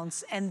 single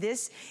ounce, and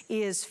this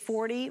is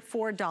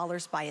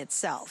 $44 by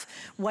itself.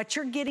 What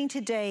you're getting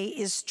today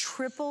is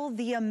triple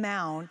the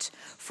amount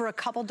for a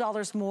couple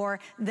dollars more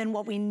than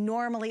what we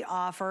normally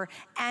offer,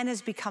 and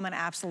has become an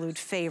absolute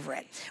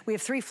favorite. We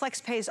have 3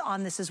 flex pays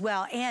on this as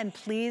well, and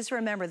please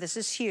remember, this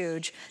is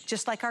huge.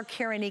 Just like our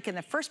Keranique in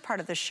the first part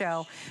of the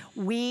show,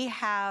 we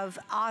have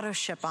auto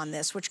ship on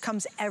this, which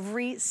comes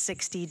every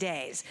 60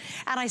 days.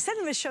 And I said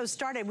when the show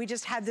started, we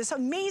just had this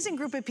amazing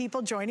group of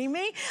people joining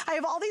me. I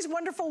have all these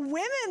wonderful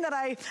women that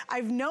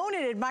I've known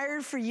and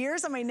admired for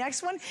years. And my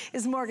next one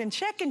is Morgan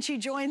Chick, and she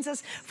joins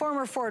us,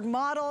 former Ford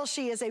model.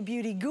 She is a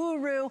beauty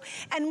guru.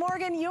 And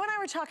Morgan, you and I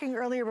were talking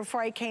earlier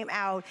before I came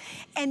out,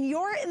 and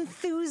your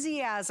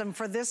enthusiasm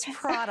for this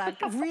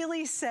product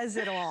really says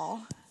it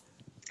all.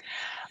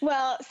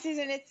 Well,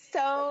 Susan,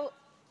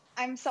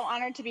 I'm so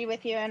honored to be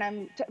with you, and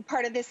I'm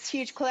part of this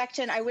huge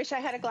collection. I wish I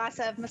had a glass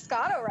of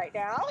Moscato right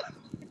now.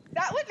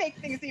 That would make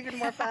things even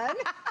more fun.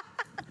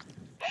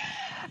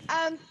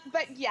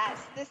 But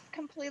yes, this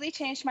completely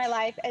changed my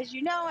life. As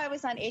you know, I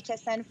was on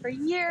HSN for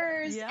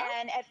years,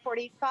 and at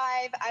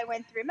 45, I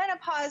went through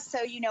menopause.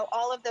 So, you know,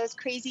 all of those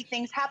crazy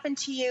things happen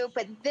to you.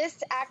 But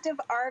this Active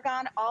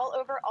Argan All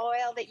Over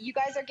Oil that you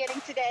guys are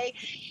getting today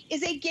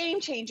is a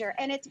game changer.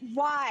 And it's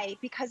why?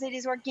 Because it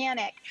is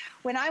organic.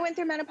 When I went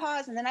through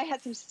menopause and then I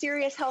had some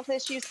serious health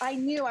issues, I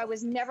knew I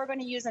was never going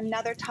to use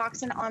another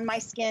toxin on my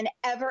skin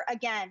ever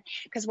again.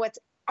 Because what's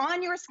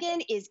on your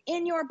skin is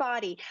in your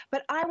body,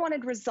 but I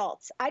wanted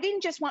results. I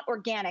didn't just want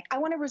organic. I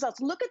wanted results.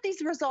 Look at these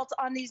results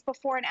on these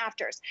before and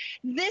afters.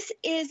 This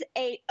is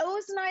a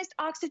ozonized,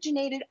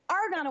 oxygenated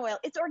argan oil.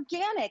 It's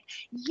organic,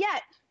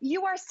 yet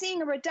you are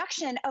seeing a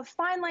reduction of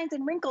fine lines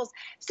and wrinkles,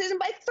 Susan,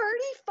 by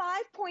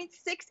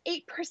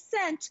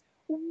 35.68%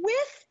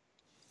 with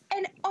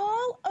an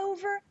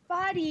all-over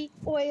body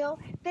oil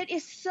that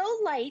is so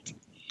light.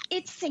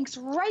 It sinks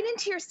right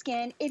into your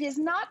skin. It is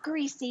not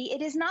greasy.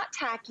 It is not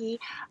tacky.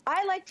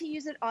 I like to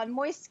use it on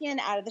moist skin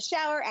out of the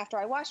shower after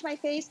I wash my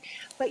face,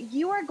 but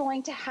you are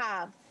going to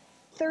have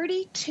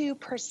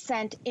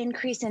 32%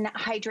 increase in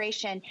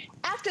hydration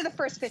after the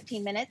first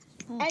 15 minutes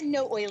and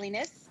no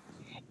oiliness.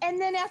 And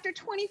then after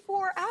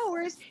 24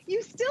 hours,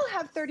 you still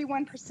have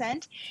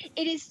 31%.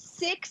 It is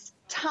 6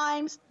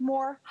 times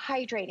more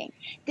hydrating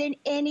than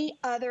any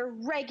other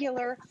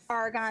regular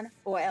argan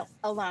oil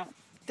alone.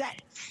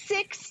 That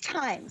 6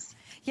 times.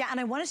 Yeah,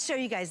 and I want to show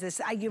you guys this.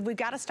 We've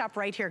got to stop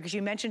right here because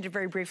you mentioned it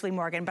very briefly,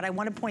 Morgan, but I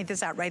want to point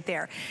this out right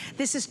there.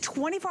 This is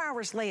 24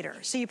 hours later.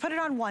 So you put it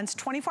on once,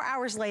 24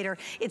 hours later,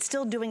 it's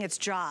still doing its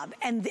job.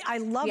 And I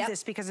love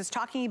this because it's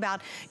talking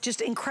about just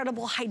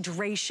incredible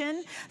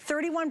hydration,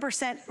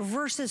 31%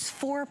 versus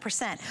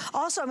 4%.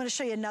 Also, I'm going to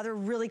show you another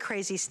really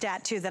crazy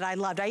stat, too, that I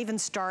loved. I even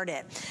starred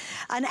it.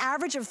 An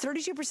average of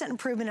 32%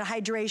 improvement in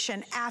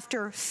hydration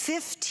after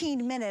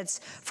 15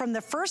 minutes from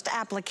the first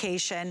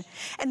application,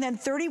 and then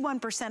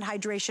 31%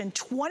 hydration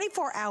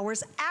 24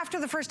 hours after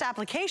the first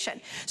application.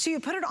 So you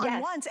put it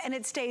on once and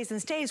it stays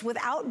and stays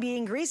without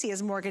being greasy,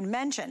 as Morgan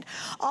mentioned.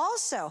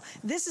 Also,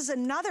 this is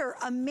another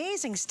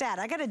amazing stat.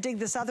 I got to dig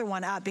this other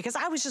one up because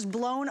I was just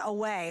blown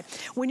away.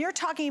 When you're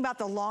talking about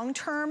the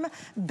long-term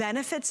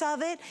benefits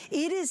of it,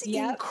 it is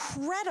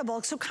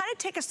incredible. So kind of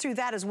take us through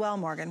that as well,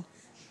 Morgan.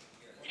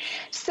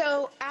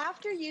 So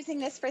after using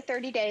this for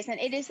 30 days, and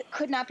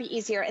could not be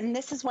easier, and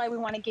this is why we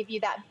want to give you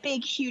that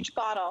big, huge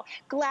bottle,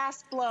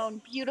 glass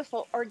blown,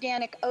 beautiful,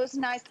 organic,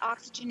 ozonized,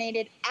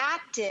 oxygenated,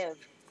 active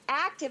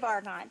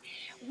argon.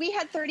 We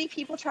had 30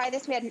 people try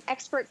this. We had an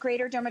expert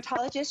grader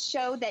dermatologist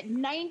show that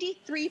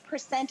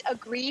 93%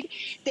 agreed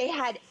they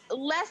had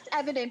less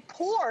evident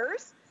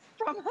pores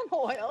from an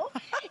oil.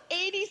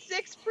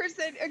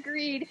 86%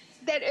 agreed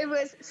that it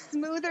was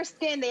smoother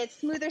skin. They had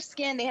smoother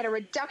skin. They had a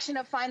reduction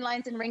of fine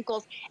lines and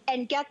wrinkles.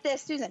 And get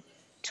this, Susan,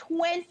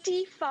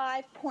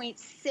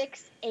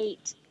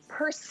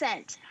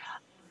 25.68%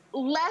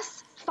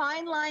 less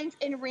fine lines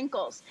and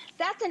wrinkles.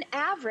 That's an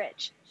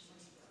average.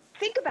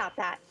 Think about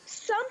that.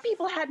 Some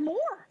people had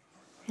more.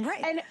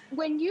 Right. And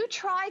when you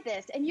try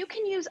this, and you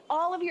can use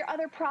all of your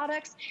other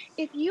products,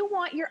 if you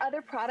want your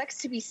other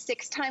products to be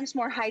 6 times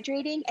more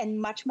hydrating and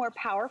much more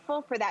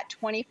powerful for that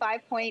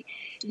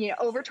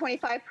over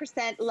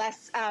 25%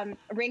 less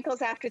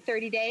wrinkles after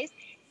 30 days,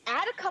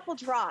 add a couple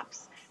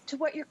drops to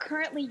what you're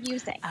currently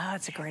using. Oh,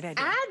 that's a great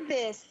idea. Add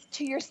this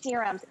to your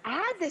serums.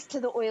 Add this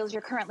to the oils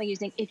you're currently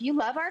using. If you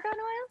love argan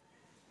oil,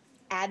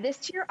 add this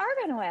to your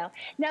argan oil.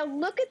 Now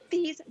look at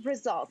these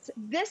results.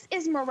 This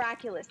is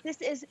miraculous.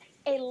 This is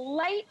a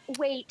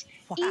lightweight,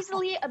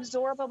 easily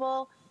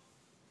absorbable,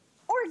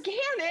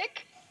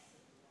 organic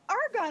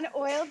argan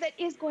oil that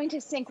is going to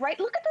sink right.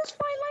 Look at those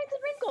fine lines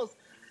and wrinkles.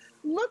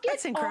 Look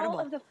at all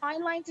of the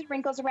fine lines and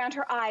wrinkles around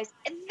her eyes.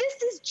 And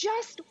this is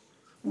just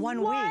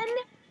one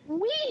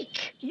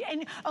week. Yeah,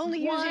 and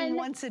only using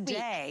once a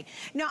day.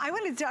 Now, I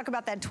want to talk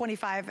about that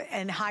 25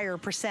 and higher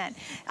percent.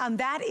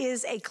 That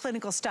is a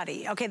clinical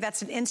study. Okay,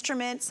 that's an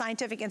instrument,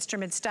 scientific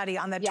instrument study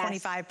on that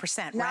 25%,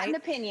 right? Not an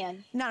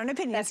opinion. Not an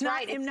opinion. That's it's not,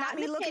 right. It's not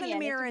me looking in the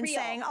mirror and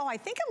saying, oh, I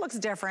think it looks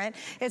different.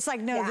 It's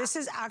like, no, this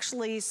is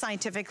actually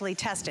scientifically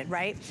tested,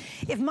 right?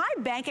 If my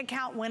bank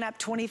account went up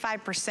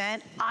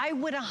 25%, I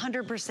would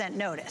 100%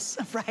 notice,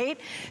 right?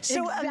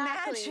 So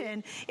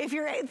imagine if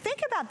you're,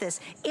 think about this,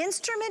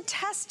 instrument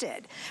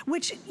tested,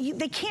 which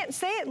they can't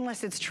say it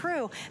unless it's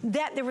true,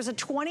 that there was a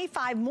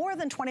more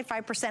than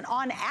 25%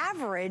 on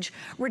average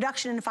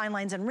reduction in fine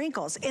lines and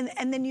wrinkles.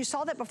 And then you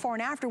saw that before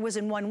and after was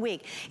in 1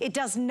 week. It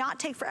does not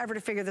take forever to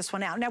figure this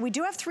one out. Now we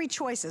do have 3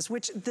 choices,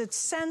 which the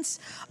scents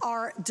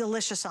are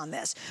delicious on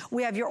this.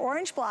 We have your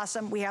orange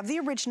blossom, we have the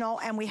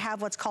original, and we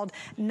have what's called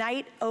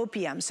night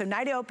opium. So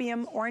night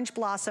opium, orange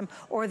blossom,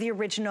 or the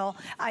original.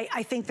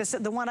 I think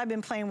the one I've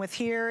been playing with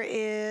here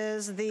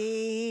is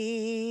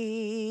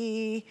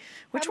the,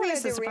 which one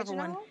is this, the purple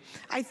one?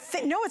 I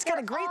think, no, it's got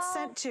a great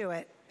scent to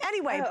it.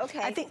 Anyway,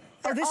 I think,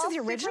 this is the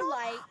original?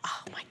 Light.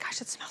 Oh my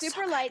gosh, it smells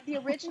super light. The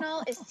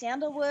original is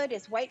sandalwood,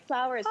 is white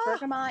flower, is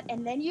bergamot,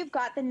 and then you've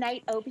got the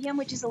night opium,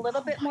 which is a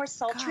little bit more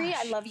sultry.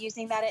 I love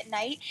using that at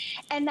night.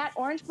 And that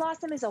orange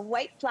blossom is a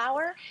white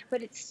flower,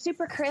 but it's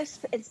super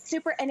crisp. It's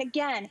super, and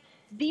again,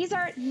 these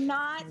are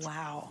not,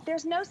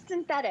 there's no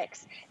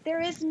synthetics. There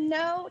is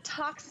no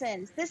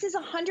toxins. This is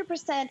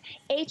 100%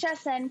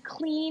 HSN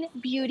clean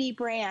beauty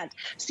brand.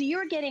 So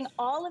you're getting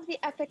all of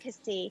the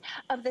efficacy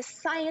of the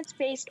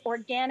science-based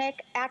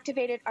organic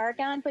activated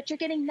argan, but you're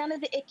getting none of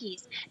the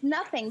ickies,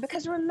 nothing.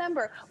 Because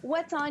remember,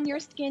 what's on your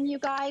skin, you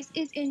guys,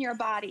 is in your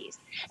bodies.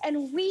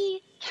 And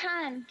we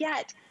can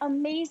get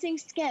amazing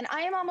skin.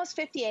 I am almost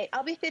 58.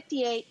 I'll be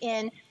 58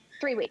 in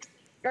 3 weeks,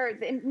 or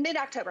in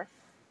mid-October.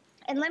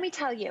 And let me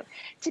tell you,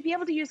 to be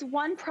able to use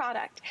one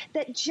product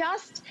that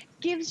just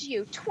gives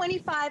you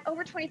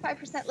over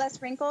 25%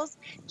 less wrinkles,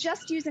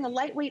 just using a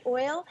lightweight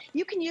oil,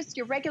 you can use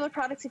your regular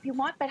products if you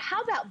want, but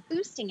how about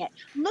boosting it?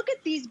 Look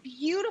at these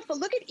beautiful,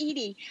 look at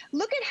Edie.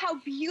 Look at how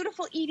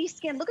beautiful Edie's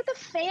skin. Look at the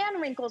fan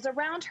wrinkles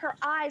around her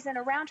eyes and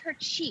around her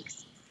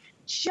cheeks,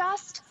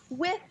 just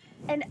with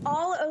an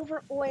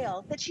all-over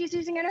oil that she's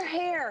using in her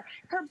hair,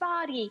 her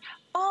body,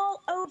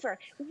 all over.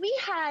 We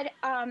had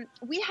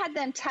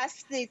them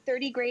test the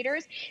 30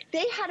 graders.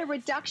 They had a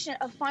reduction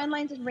of fine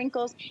lines and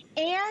wrinkles,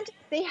 and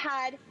they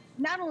had,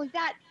 not only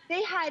that,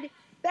 they had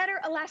better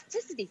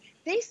elasticity.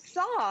 They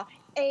saw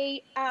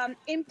a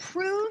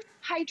improved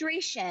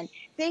hydration.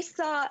 They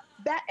saw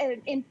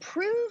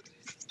improved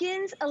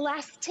skin's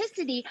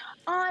elasticity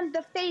on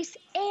the face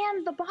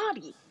and the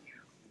body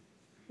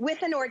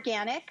with an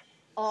organic,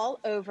 all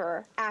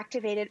over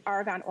activated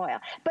argan oil.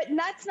 But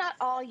that's not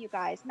all, you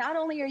guys. Not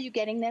only are you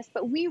getting this,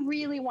 but we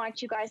really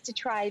want you guys to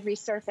try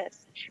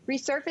Resurface.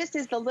 Resurface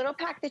is the little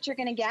pack that you're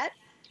going to get,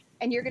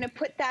 and you're going to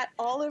put that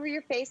all over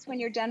your face when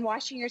you're done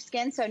washing your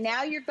skin. So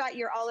now you've got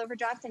your all over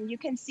drops, and you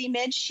can see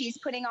Midge, she's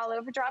putting all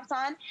over drops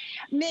on.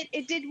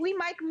 Did we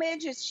mic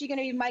Midge? Is she going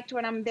to be mic'd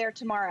when I'm there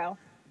tomorrow?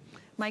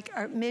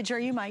 Midge, are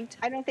you mic'd?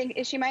 I don't think,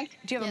 is she mic'd?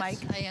 Do you have a mic?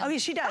 I am. Oh, yeah,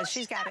 she does.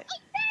 She's got it.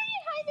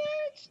 Hi,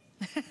 Midge.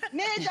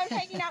 Midge, I'm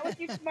hanging out with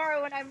you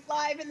tomorrow when I'm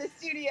live in the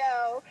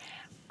studio.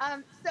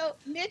 So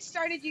Midge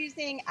started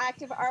using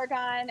active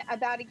argan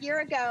about a year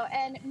ago.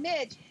 And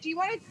Midge,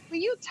 will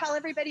you tell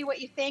everybody what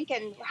you think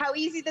and how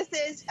easy this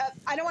is?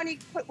 I don't want to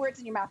put words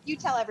in your mouth. You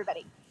tell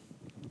everybody.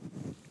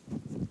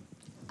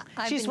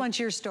 She just wants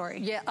your story.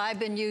 Yeah, I've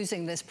been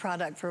using this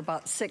product for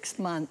about 6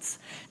 months,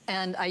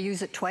 and I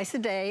use it twice a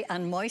day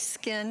on moist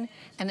skin,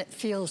 and it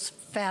feels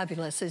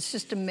fabulous. It's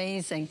just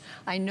amazing.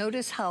 I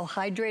notice how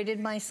hydrated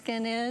my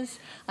skin is.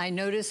 I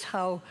notice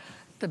how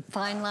the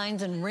fine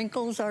lines and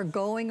wrinkles are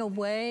going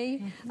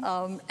away,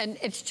 and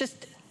it's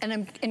just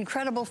an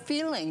incredible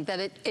feeling that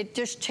it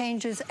just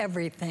changes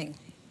everything.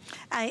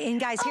 And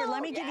guys, here,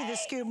 let me give you the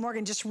scoop,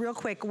 Morgan, just real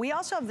quick. We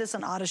also have this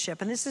on auto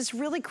ship, and this is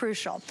really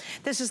crucial.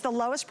 This is the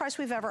lowest price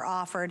we've ever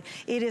offered.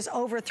 It is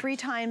over 3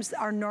 times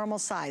our normal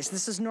size.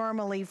 This is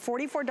normally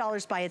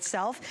 $44 by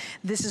itself.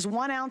 This is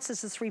 1 ounce,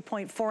 this is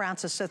 3.4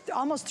 ounces, so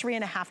almost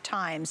 3.5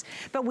 times.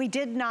 But we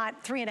did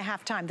not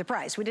 3.5 times the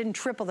price. We didn't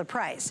triple the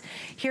price.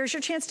 Here's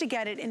your chance to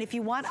get it, and if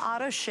you want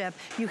auto ship,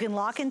 you can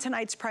lock in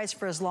tonight's price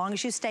for as long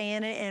as you stay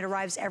in it, and it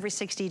arrives every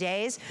 60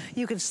 days.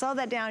 You can slow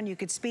that down, you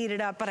could speed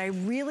it up, but I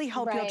really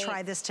hope you'll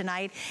try this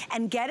tonight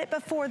and get it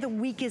before the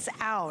week is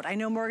out. I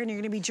know, Morgan, you're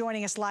going to be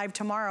joining us live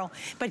tomorrow,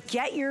 but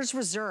get yours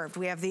reserved.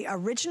 We have the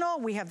original,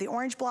 we have the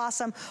orange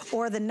blossom,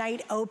 or the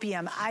night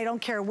opium. I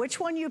don't care which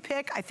one you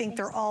pick. I think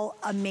they're all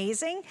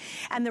amazing,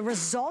 and the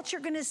results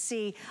you're going to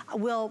see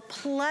will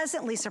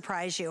pleasantly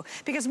surprise you.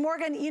 Because,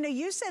 Morgan, you know,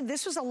 you said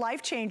this was a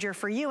life changer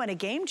for you and a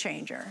game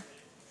changer.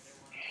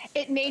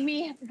 It made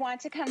me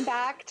want to come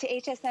back to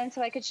HSN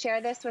so I could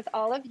share this with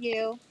all of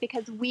you,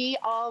 because we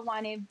all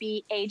want to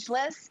be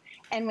ageless.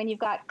 And when you've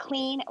got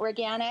clean,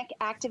 organic,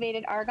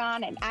 activated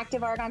argon and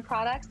active argon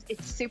products,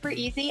 it's super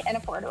easy and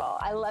affordable.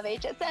 I love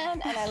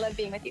HSN, and I love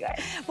being with you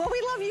guys. Well,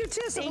 we love you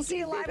too, so we'll see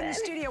you live in the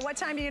studio. What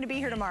time are you going to be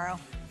here tomorrow?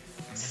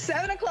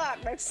 7 o'clock,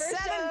 my first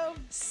show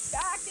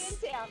back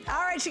in town.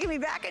 All right, she's gonna be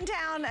back in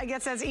town. I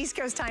guess that's East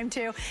Coast time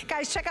too.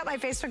 Guys, check out my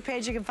Facebook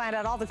page. You can find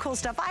out all the cool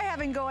stuff I have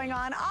been going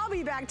on. I'll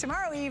be back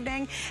tomorrow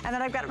evening, and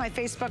then I've got my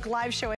Facebook live show